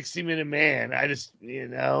 60-minute man. I just, you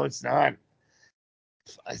know, it's not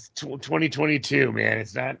 2022, man.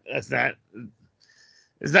 It's not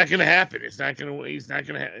going to happen. It's not going to,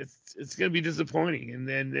 it's going to be disappointing and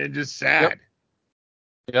then just sad.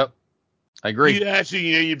 Yep. I agree.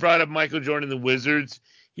 You brought up Michael Jordan, the Wizards.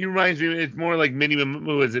 He reminds me, it's more like Minnie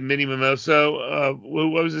Mimoso.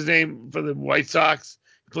 What was his name for the White Sox?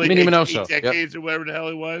 He played Minnie eight Minoso. decades or whatever the hell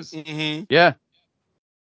he was. Yeah.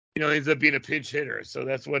 You know, he ends up being a pinch hitter. So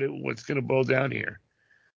that's what's going to boil down here.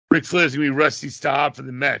 Ric Flair's going to be Rusty Staub for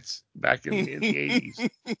the Mets back in the 80s.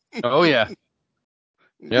 Oh, yeah.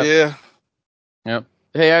 Yep. Yeah. Yep.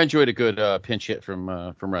 Hey, I enjoyed a good pinch hit from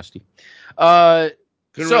Rusty.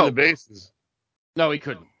 Couldn't run the bases. No, he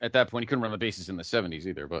couldn't. At that point, he couldn't run the bases in the 70s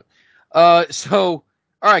either. But all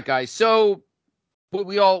right, guys. So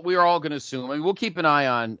we are all going to assume. I mean, we'll keep an eye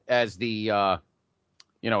on as the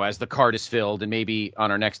as the card is filled, and maybe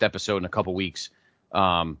on our next episode in a couple weeks,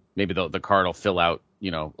 maybe the card will fill out,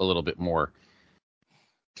 a little bit more.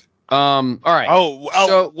 All right.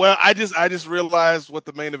 So, well, I just realized what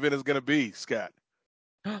the main event is going to be, Scott.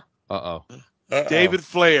 Uh-oh. David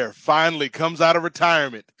Flair finally comes out of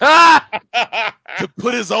retirement to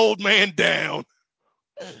put his old man down.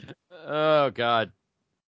 Oh, God.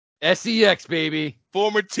 SEX, baby.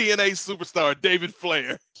 Former TNA superstar David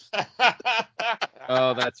Flair.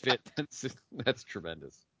 Oh, that's fit. That's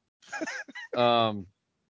tremendous. Oh,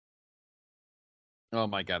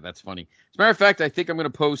 my God, that's funny. As a matter of fact, I think I'm going to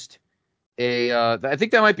post I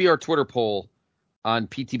think that might be our Twitter poll on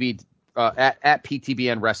PTB, at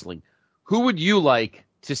PTBN Wrestling. Who would you like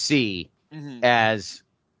to see as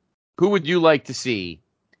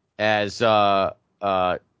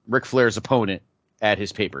Ric Flair's opponent at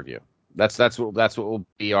his pay-per-view? That's what will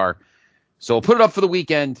be our. So we'll put it up for the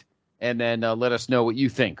weekend, and then let us know what you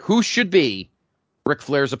think. Who should be Ric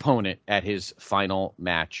Flair's opponent at his final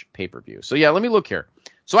match pay-per-view? So yeah, let me look here.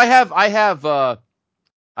 So I have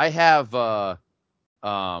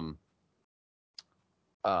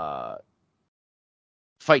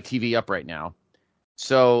Fight TV up right now.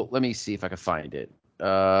 So let me see if I can find it.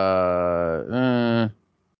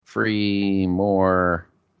 Free more.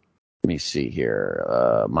 Let me see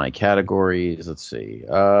here. My categories. Let's see.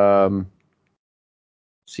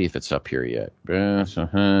 See if it's up here yet.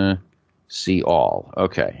 See all.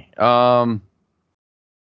 Okay.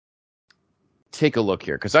 Take a look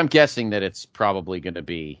here, because I'm guessing that it's probably going to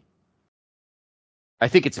be. I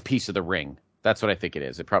think it's a piece of the ring. That's what I think it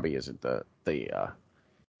is. It probably isn't the.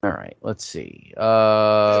 All right, let's see. It's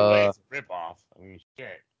a ripoff. I mean,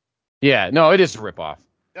 shit. Yeah, no, it is a ripoff.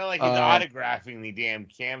 Not like he's autographing the damn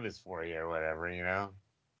canvas for you or whatever, you know?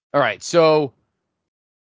 All right, so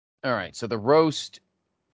the roast,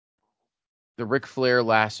 the Ric Flair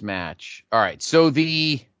last match. All right, so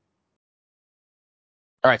here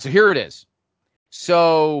it is.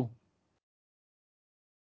 So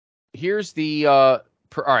here's the all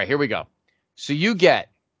right, here we go. So you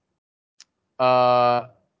get the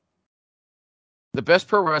best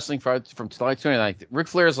pro wrestling fight from July 29th. Ric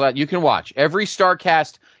Flair's last. You can watch every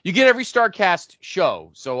StarCast. You get every StarCast show.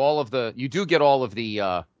 So you do get all of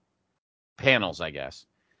the panels, I guess.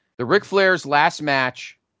 The Ric Flair's last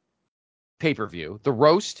match pay-per-view, the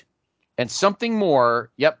roast, and something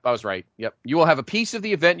more. Yep, I was right. Yep. You will have a piece of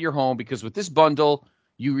the event in your home, because with this bundle,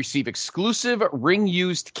 you receive exclusive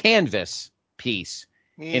ring-used canvas piece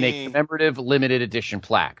in a commemorative limited edition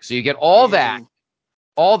plaque. So you get all that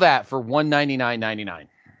for $199.99.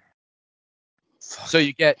 So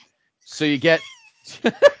you get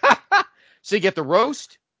the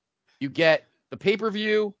roast, you get the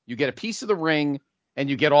pay-per-view, you get a piece of the ring, and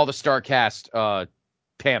you get all the StarCast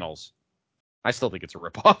panels. I still think it's a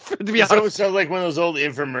ripoff, to be It's honest. almost sounds like one of those old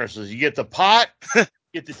infomercials. You get the pot, you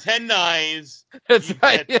get the 10 knives, That's you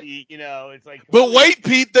right. get the, it's like. But wait,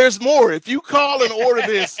 Pete, there's more. If you call and order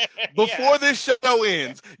this before Yeah. this show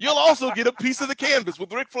ends, you'll also get a piece of the canvas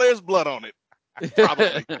with Ric Flair's blood on it.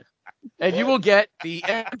 Probably. And you will get the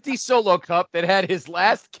empty Solo cup that had his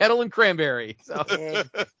last kettle and cranberry. So,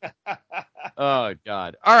 oh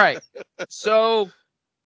God! All right, so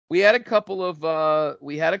we had a couple of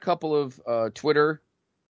Twitter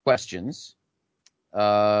questions.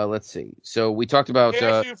 Let's see. So we talked about Hey,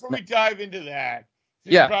 actually, before we dive into that,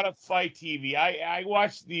 since Yeah. you brought up Fight TV, I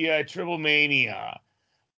watched the Triple Mania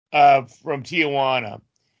from Tijuana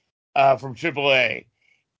from AAA,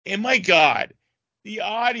 and my God, the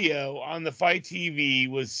audio on the Fight TV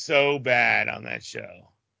was so bad on that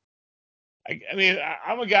show. I mean,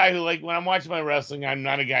 I'm a guy who, like, when I'm watching my wrestling, I'm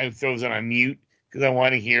not a guy who throws it on mute because I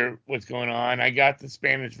want to hear what's going on. I got the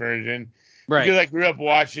Spanish version right. because I grew up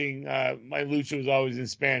watching. My lucha was always in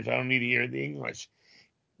Spanish. I don't need to hear the English.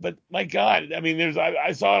 But my God, I mean,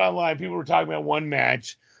 I saw it online. People were talking about one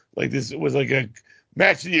match, like this was like a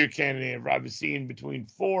match of the year candidate. I've seen between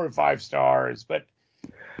 4 and 5 stars, but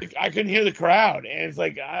I couldn't hear the crowd, and it's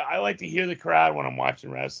like I like to hear the crowd when I'm watching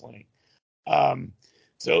wrestling.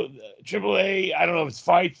 So AAA, I don't know if it's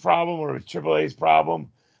Fight's problem or if it's AAA's problem.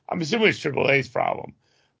 I'm assuming it's AAA's problem.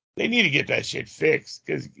 They need to get that shit fixed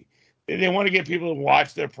because they want to get people to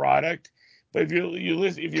watch their product. But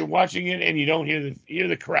if you're watching it and you don't hear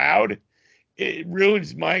the crowd, it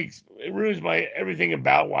ruins my everything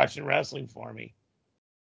about watching wrestling for me.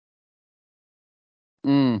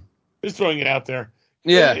 Just throwing it out there.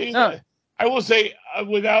 Yeah. I will say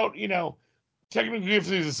without technical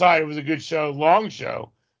differences aside, it was a good show, long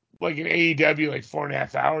show, like an AEW like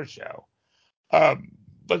 4.5 hour show.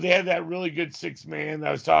 But they had that really good 6-man that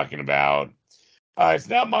I was talking about. It's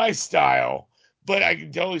not my style, but I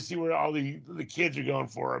can totally see where all the kids are going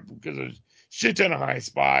for it because there's a shit ton of high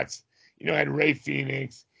spots. I had Ray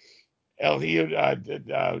Phoenix, El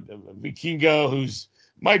Vikingo, who's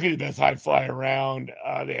might be the best high flyer around.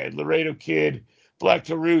 They had Laredo Kid, Black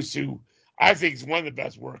Taurus, who I think is one of the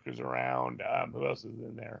best workers around. Who else is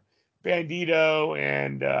in there? Bandito,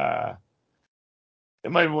 and there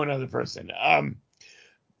might be one other person.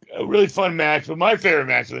 A really fun match, but my favorite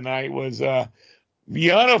match of the night was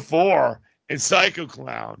Viano 4 and Psycho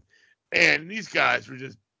Clown. And these guys were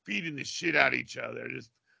just beating the shit out of each other,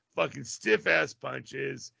 just fucking stiff ass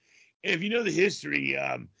punches. And if you know the history,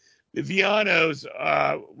 the Vianos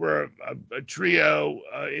were a trio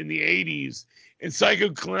in the 80s, and Psycho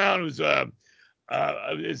Clown was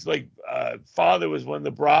it's like father was one of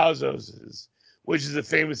the Brazos, which is a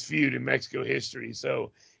famous feud in Mexico history.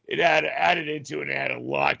 So it added into it and had a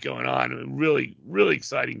lot going on. A really, really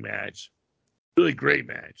exciting match. Really great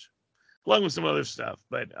match. Along with some other stuff.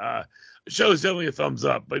 But the show is definitely a thumbs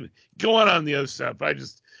up. But go on the other stuff. I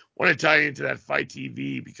just want to tie into that Fight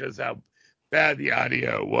TV because how bad the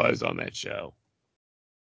audio was on that show.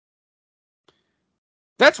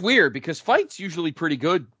 That's weird because Fight's usually pretty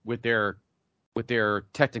good with their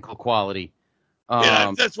technical quality.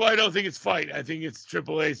 Yeah, that's why I don't think it's Fight. I think it's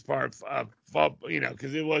AAA's part,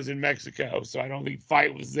 because it was in Mexico. So I don't think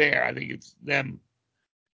Fight was there. I think it's them.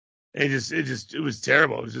 It was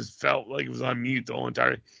terrible. It just felt like it was on mute the whole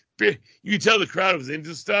entire. You could tell the crowd was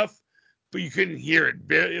into stuff, but you couldn't hear it.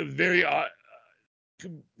 It was very odd.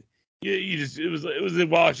 It was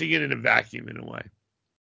watching it in a vacuum in a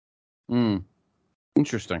way.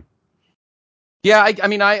 Interesting. Yeah, I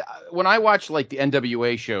mean, when I watch like the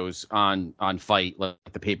NWA shows on Fight, like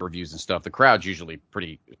the pay-per-views and stuff, the crowd's usually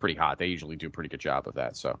pretty hot. They usually do a pretty good job of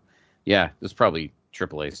that. So, yeah, it's probably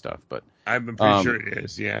AAA stuff, but I'm pretty sure it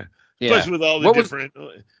is. Yeah. Yeah. Especially with all the different,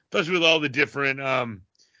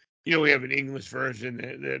 we have an English version,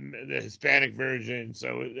 the Hispanic version.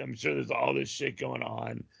 So I'm sure there's all this shit going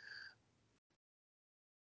on.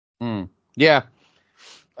 Yeah.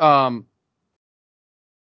 A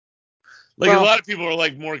lot of people are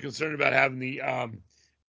like more concerned about having the,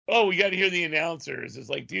 we got to hear the announcers. It's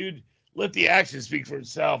like, dude, let the action speak for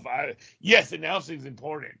itself. Yes, announcing is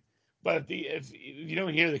important, but if you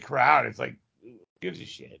don't hear the crowd, it's like, who gives a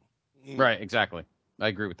shit? Right, exactly. I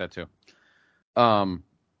agree with that too.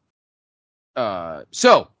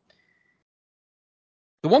 So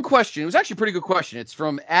the one question, it was actually a pretty good question. It's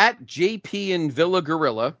from @JP and Villa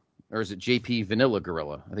Gorilla, or is it JP Vanilla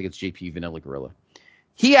Gorilla? I think it's JP Vanilla Gorilla.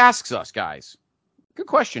 He asks us, guys, good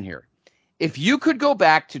question here. If you could go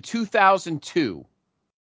back to 2002,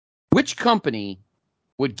 which company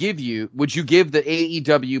would you give the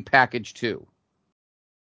AEW package to?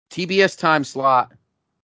 TBS time slot,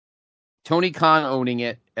 Tony Khan owning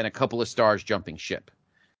it, and a couple of stars jumping ship.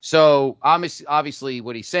 So obviously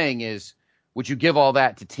what he's saying is, would you give all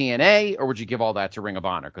that to TNA or would you give all that to Ring of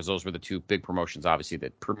Honor? Because those were the two big promotions, obviously,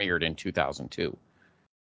 that premiered in 2002.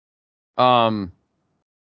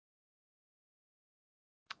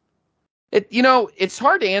 It's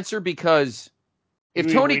hard to answer because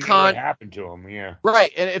if Tony Khan, what happened to him, yeah,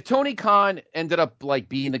 right, and if Tony Khan ended up like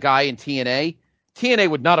being the guy in TNA, TNA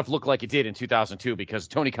would not have looked like it did in 2002 because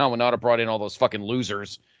Tony Khan would not have brought in all those fucking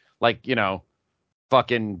losers like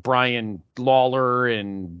fucking Brian Lawler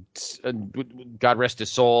and God rest his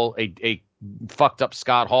soul, a fucked up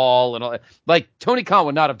Scott Hall and all that. Like Tony Khan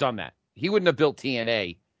would not have done that. He wouldn't have built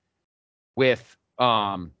TNA with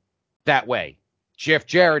that way. Jeff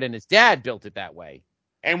Jarrett and his dad built it that way.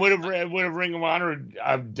 And would have Ring of Honor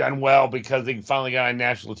done well because they finally got on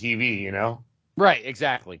national TV, Right,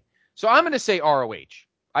 exactly. So I'm going to say ROH.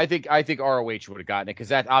 I think ROH would have gotten it because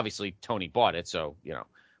that obviously Tony bought it, so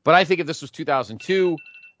But I think if this was 2002,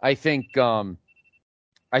 I think it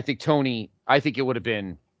would have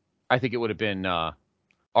been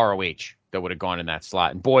ROH that would have gone in that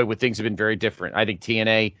slot. And boy, would things have been very different. I think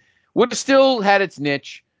TNA would have still had its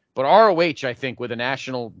niche, but ROH, I think, with a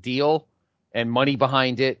national deal and money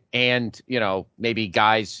behind it, and maybe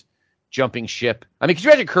guys jumping ship. I mean, could you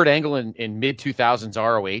imagine Kurt Angle in mid 2000s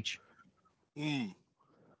ROH?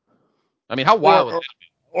 I mean, how wild?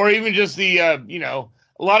 Or even just the a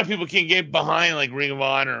lot of people can't get behind like Ring of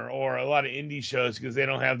Honor or a lot of indie shows because they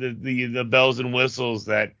don't have the bells and whistles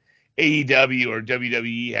that AEW or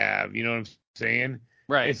WWE have. You know what I'm saying?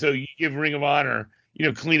 Right. And so you give Ring of Honor,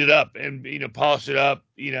 clean it up and polish it up.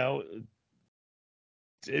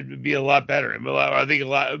 It would be a lot better. I think it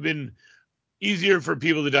would have been easier for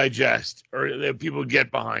people to digest or that people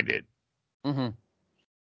get behind it. Mm-hmm.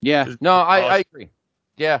 Yeah. No, I agree.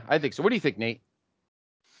 Yeah, I think so. What do you think, Nate?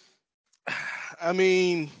 I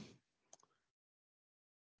mean,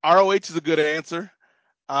 ROH is a good answer.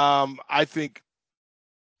 I think,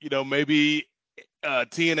 maybe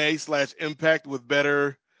TNA / Impact with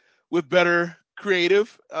better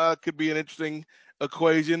creative could be an interesting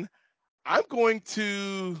equation. I'm going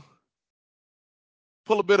to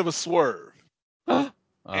pull a bit of a swerve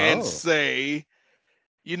and say,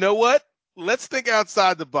 you know what? Let's think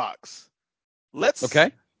outside the box. Let's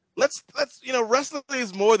wrestling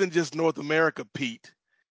is more than just North America, Pete.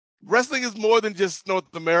 Wrestling is more than just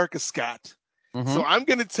North America, Scott. Mm-hmm. So I'm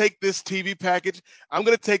going to take this TV package. I'm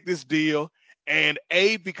going to take this deal, and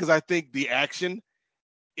because I think the action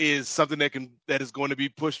is something that is going to be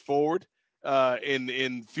pushed forward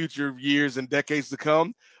in future years and decades to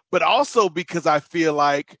come, but also because I feel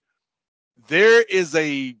like there is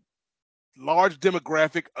a large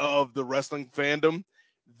demographic of the wrestling fandom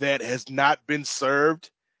that has not been served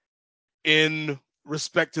in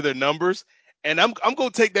respect to their numbers. And I'm going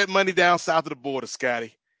to take that money down south of the border,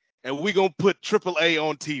 Scotty, and we're going to put AAA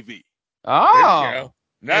on TV. Oh,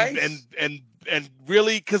 nice. And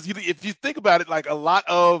really, because if you think about it, like a lot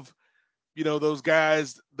of, those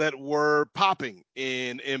guys that were popping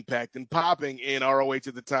in Impact and popping in ROH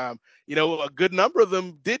at the time, a good number of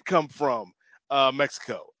them did come from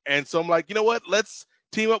Mexico. And so I'm like, you know what? Let's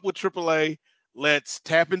team up with AAA. Let's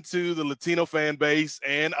tap into the Latino fan base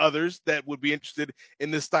and others that would be interested in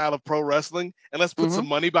this style of pro wrestling. And let's put some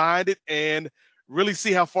money behind it and really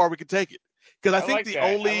see how far we can take it. Because I think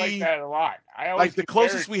I like that a lot. The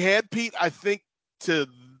closest we had, Pete, I think, to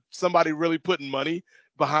somebody really putting money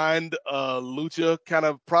behind a lucha kind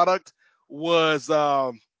of product was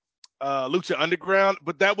Lucha Underground,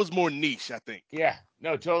 but that was more niche, I think. Yeah,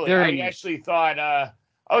 no, totally. I actually thought I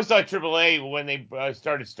always thought AAA when they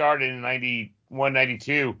started in 91,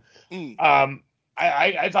 92.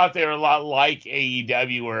 I thought they were a lot like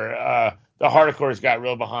AEW, where the hardcores got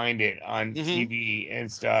real behind it on TV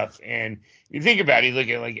and stuff. And you think about it, you look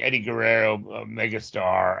at like Eddie Guerrero,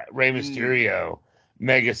 megastar, Rey Mysterio,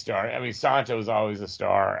 megastar. I mean, Santo was always a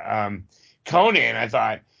star. Conan, I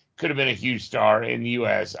thought, could have been a huge star in the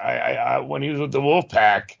U.S. I when he was with the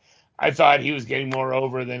Wolfpack, I thought he was getting more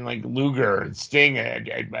over than like Luger and Sting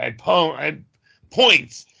at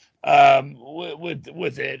points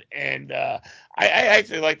with it, and I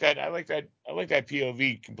actually like that. I like that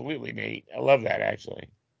POV completely, Nate. I love that actually.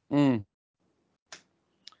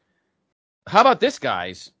 How about this,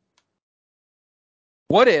 guys?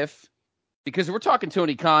 What if, because we're talking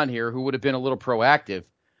Tony Khan here, who would have been a little proactive,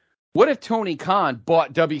 what if Tony Khan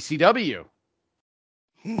bought WCW?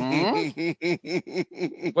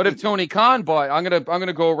 What if Tony Khan bought? I'm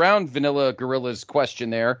gonna go around Vanilla Gorilla's question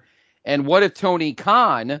there, and what if Tony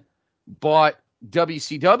Khan bought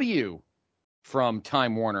WCW from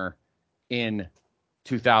Time Warner in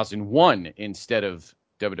 2001 instead of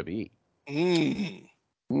WWE.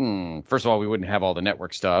 Mm. First of all, we wouldn't have all the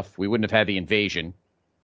network stuff. We wouldn't have had the invasion.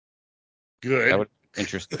 Good. That would be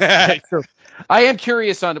interesting. I am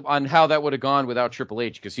curious on how that would have gone without Triple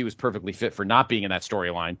H, because he was perfectly fit for not being in that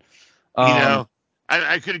storyline.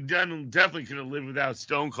 I could have definitely could have lived without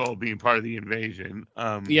Stone Cold being part of the invasion.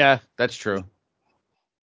 Yeah, that's true.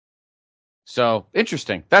 So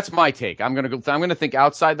interesting. That's my take. I'm gonna think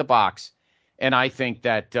outside the box, and I think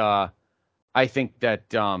that that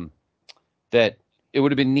it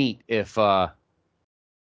would have been neat if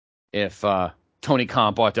Tony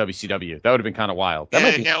Khan bought WCW. That would have been kind of wild. That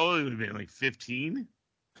might be. Yeah, well, it would have been like 15,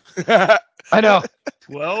 I know.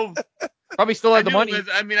 12. Probably still had the money.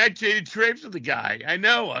 I traded trips with the guy. I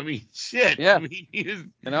know. I mean, shit. Yeah. I mean, he's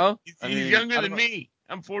mean, younger than me.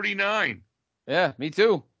 I'm 49. Yeah, me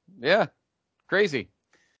too. Yeah. Crazy.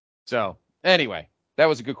 So anyway, that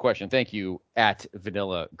was a good question. Thank you, at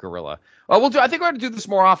Vanilla Gorilla. I think we're going to do this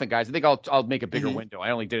more often, guys. I think I'll make a bigger window.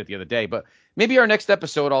 I only did it the other day, but maybe our next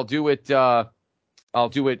episode I'll do it at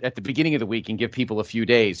the beginning of the week and give people a few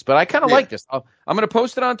days. But I kind of like this. I'm going to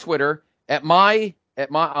post it on Twitter on my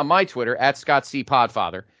Twitter at Scott C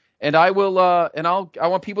Podfather, and I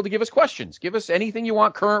want people to give us questions. Give us anything you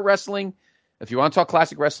want. Current wrestling. If you want to talk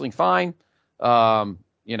classic wrestling, fine.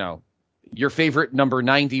 Your favorite number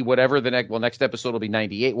 90, whatever next episode will be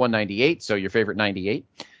 98, 198. So your favorite 98.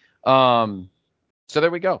 So there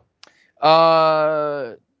we go.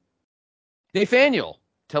 Nathaniel,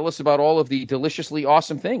 tell us about all of the deliciously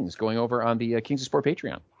awesome things going over on the Kings of Sport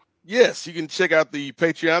Patreon. Yes, you can check out the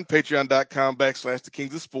Patreon, patreon.com/the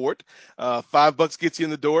Kings of Sport. $5 gets you in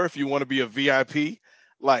the door. If you want to be a VIP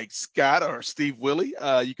like Scott or Steve Willie,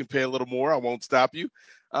 you can pay a little more. I won't stop you.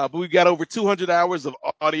 But we've got over 200 hours of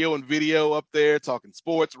audio and video up there talking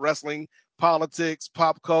sports, wrestling, politics,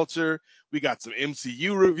 pop culture. We got some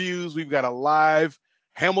MCU reviews. We've got a live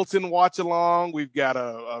Hamilton watch along. We've got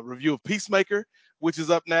a review of Peacemaker, which is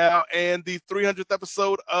up now, and the 300th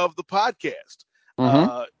episode of the podcast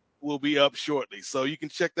will be up shortly. So you can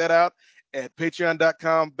check that out at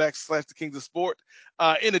patreon.com/the Kings of Sport.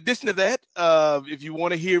 In addition to that, if you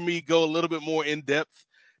want to hear me go a little bit more in depth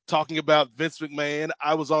talking about Vince McMahon,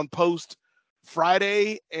 I was on Post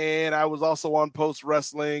Friday, and I was also on Post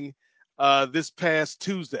Wrestling this past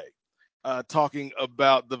Tuesday, talking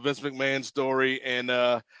about the Vince McMahon story, and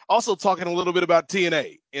also talking a little bit about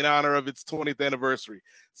TNA in honor of its 20th anniversary.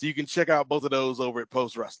 So you can check out both of those over at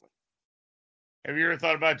Post Wrestling. Have you ever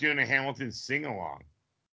thought about doing a Hamilton sing-along?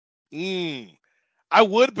 I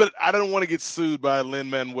would, but I don't want to get sued by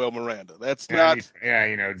Lin-Manuel Miranda. That's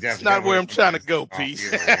definitely. That's not where I'm trying to go, Pete.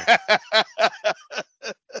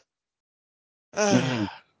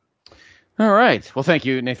 All right. Well, thank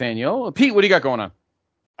you, Nathaniel. Pete, what do you got going on?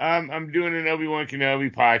 I'm doing an Obi-Wan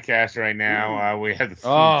Kenobi podcast right now. We had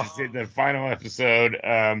the final episode.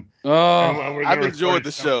 I've enjoyed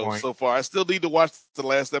the show so far. I still need to watch the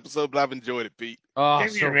last episode, but I've enjoyed it, Pete. Same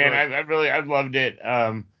here, man. I've loved it.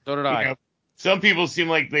 So did I. Some people seem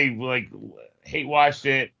like they hate watched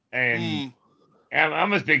it, and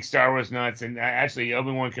I'm a big Star Wars nuts. And actually,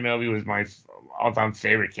 Obi-Wan Kenobi was my all-time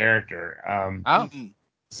favorite character.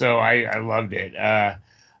 So I loved it.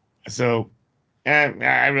 And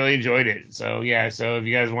I really enjoyed it. So yeah. So if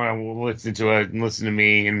you guys want to listen to it and listen to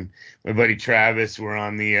me and my buddy Travis, we're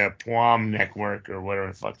on the Plum Network or whatever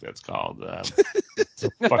the fuck that's called. It's so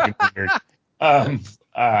fucking weird.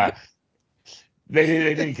 They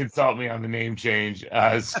didn't consult me on the name change. Or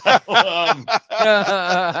at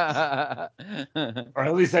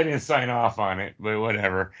least I didn't sign off on it. But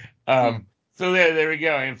whatever. So there we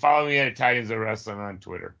go. And follow me at Titans of Wrestling on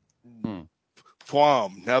Twitter.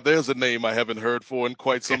 Plum. Now there's a name I haven't heard for in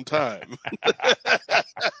quite some time.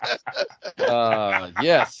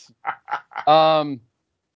 Yes. All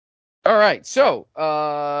right. So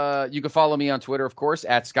you can follow me on Twitter, of course,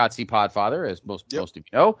 at Scott C Podfather, as most of you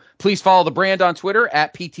know. Please follow the brand on Twitter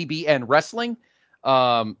at PTBN Wrestling.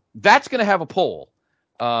 That's going to have a poll.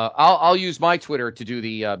 I'll use my Twitter to do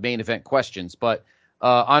the main event questions, but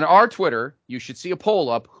on our Twitter, you should see a poll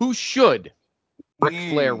up. Who should Ric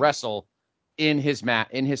Flair wrestle in his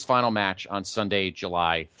final match on Sunday,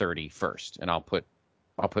 July 31st? And I'll put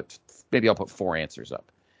 4 answers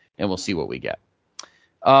up, and we'll see what we get.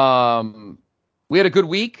 We had a good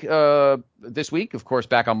week this week, of course.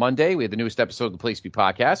 Back on Monday, we had the newest episode of the Place to Be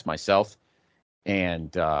podcast. Myself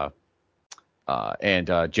and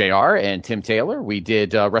JR and Tim Taylor. We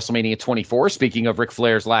did WrestleMania 24. Speaking of Ric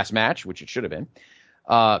Flair's last match, which it should have been.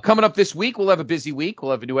 Coming up this week, we'll have a busy week.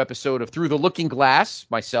 We'll have a new episode of Through the Looking Glass,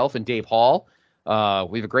 myself and Dave Hall. We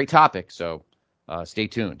have a great topic, so Stay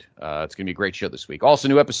tuned. It's going to be a great show this week. Also,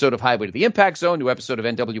 new episode of Highway to the Impact Zone, new episode of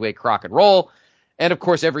NWA Crock and Roll, and, of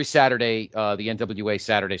course, every Saturday, the NWA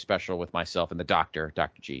Saturday special with myself and the Dr.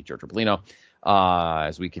 G, George Robolino,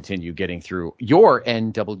 as we continue getting through your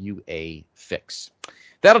NWA fix.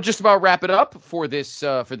 That'll just about wrap it up for this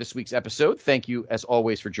week's episode. Thank you, as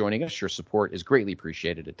always, for joining us. Your support is greatly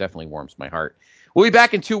appreciated. It definitely warms my heart. We'll be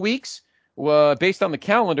back in 2 weeks. Based on the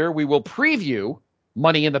calendar, we will preview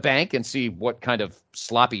Money in the Bank and see what kind of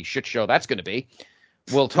sloppy shit show that's going to be.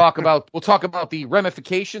 We'll talk about the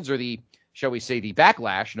ramifications, or the, shall we say, the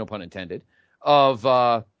backlash, no pun intended, of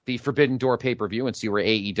the Forbidden Door pay-per-view, and see where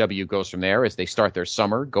AEW goes from there as they start their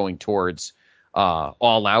summer going towards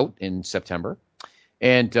All Out in September.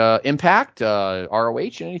 And Impact, ROH,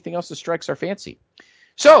 and anything else that strikes our fancy.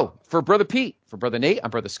 So, for Brother Pete, for Brother Nate, I'm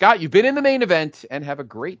Brother Scott. You've been in the main event, and have a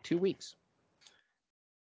great 2 weeks.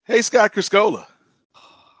 Hey, Scott Criscola.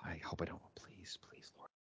 I hope I don't. Please, Lord.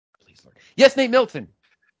 Please, Lord. Yes, Nate Milton.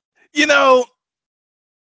 You know,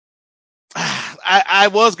 I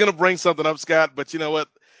was going to bring something up, Scott, but you know what?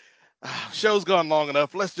 Show's gone long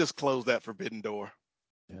enough. Let's just close that Forbidden Door.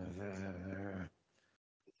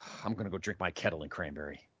 I'm going to go drink my kettle and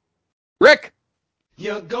cranberry. Rick!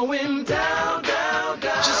 You're going down, down,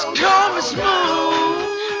 down. Just call me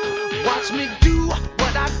smooth. Watch me do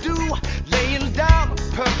what I do.